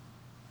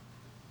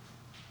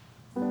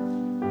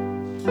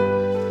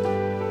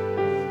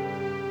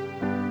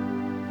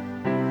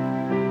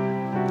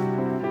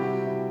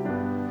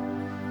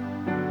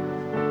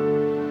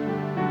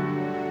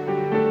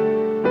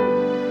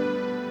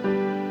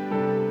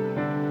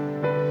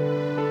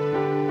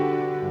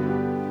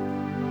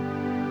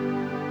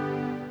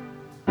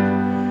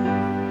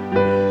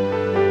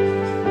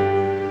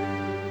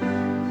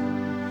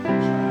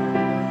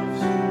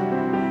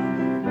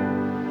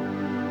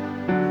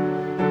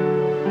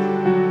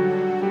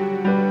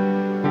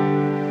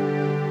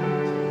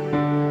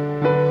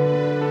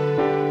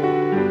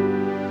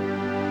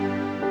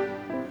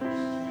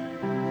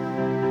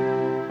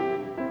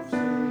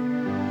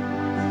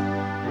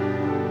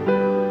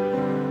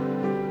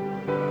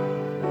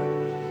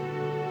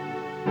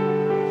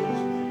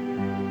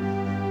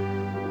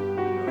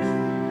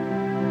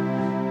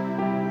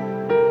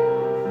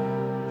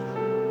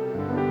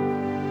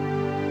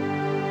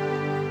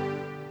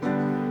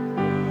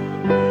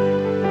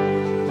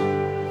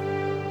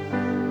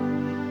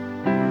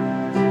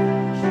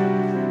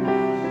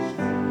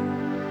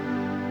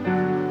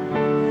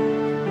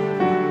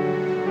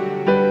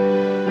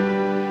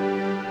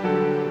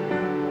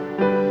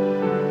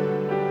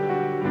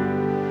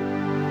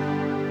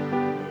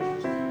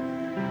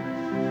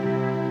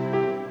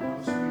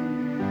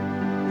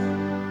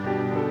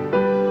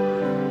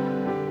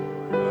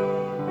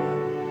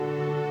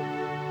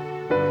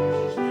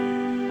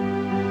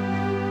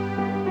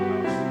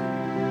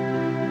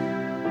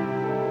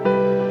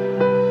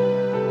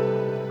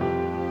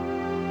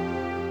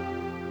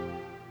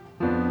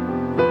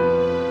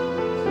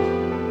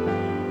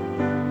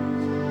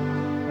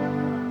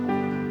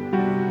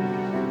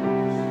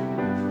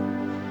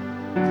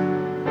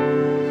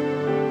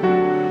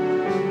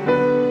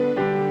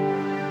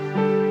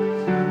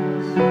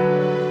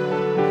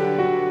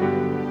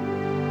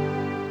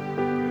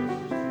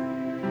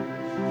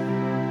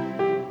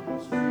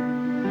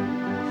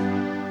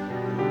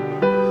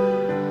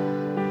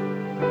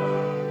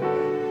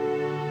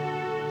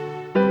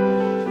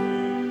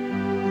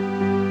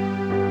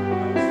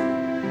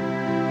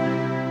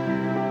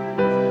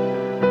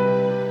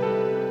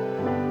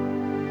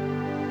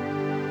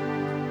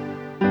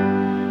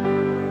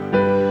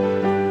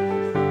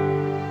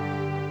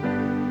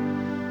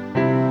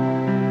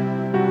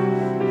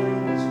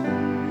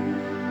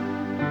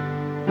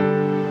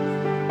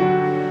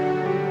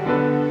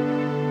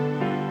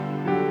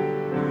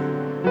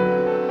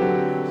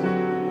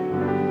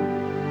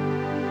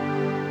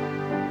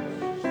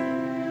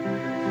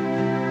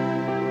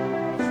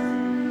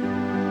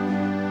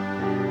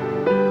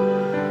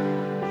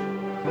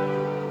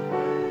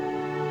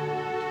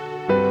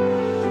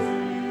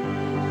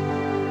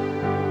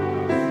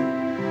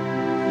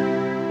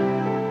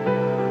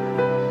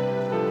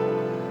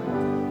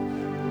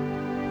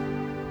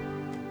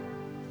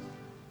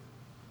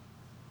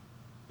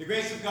 The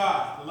grace of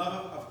God, the love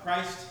of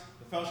Christ,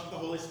 the fellowship of the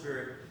Holy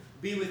Spirit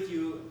be with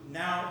you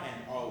now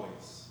and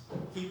always.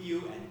 Keep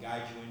you and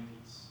guide you in peace.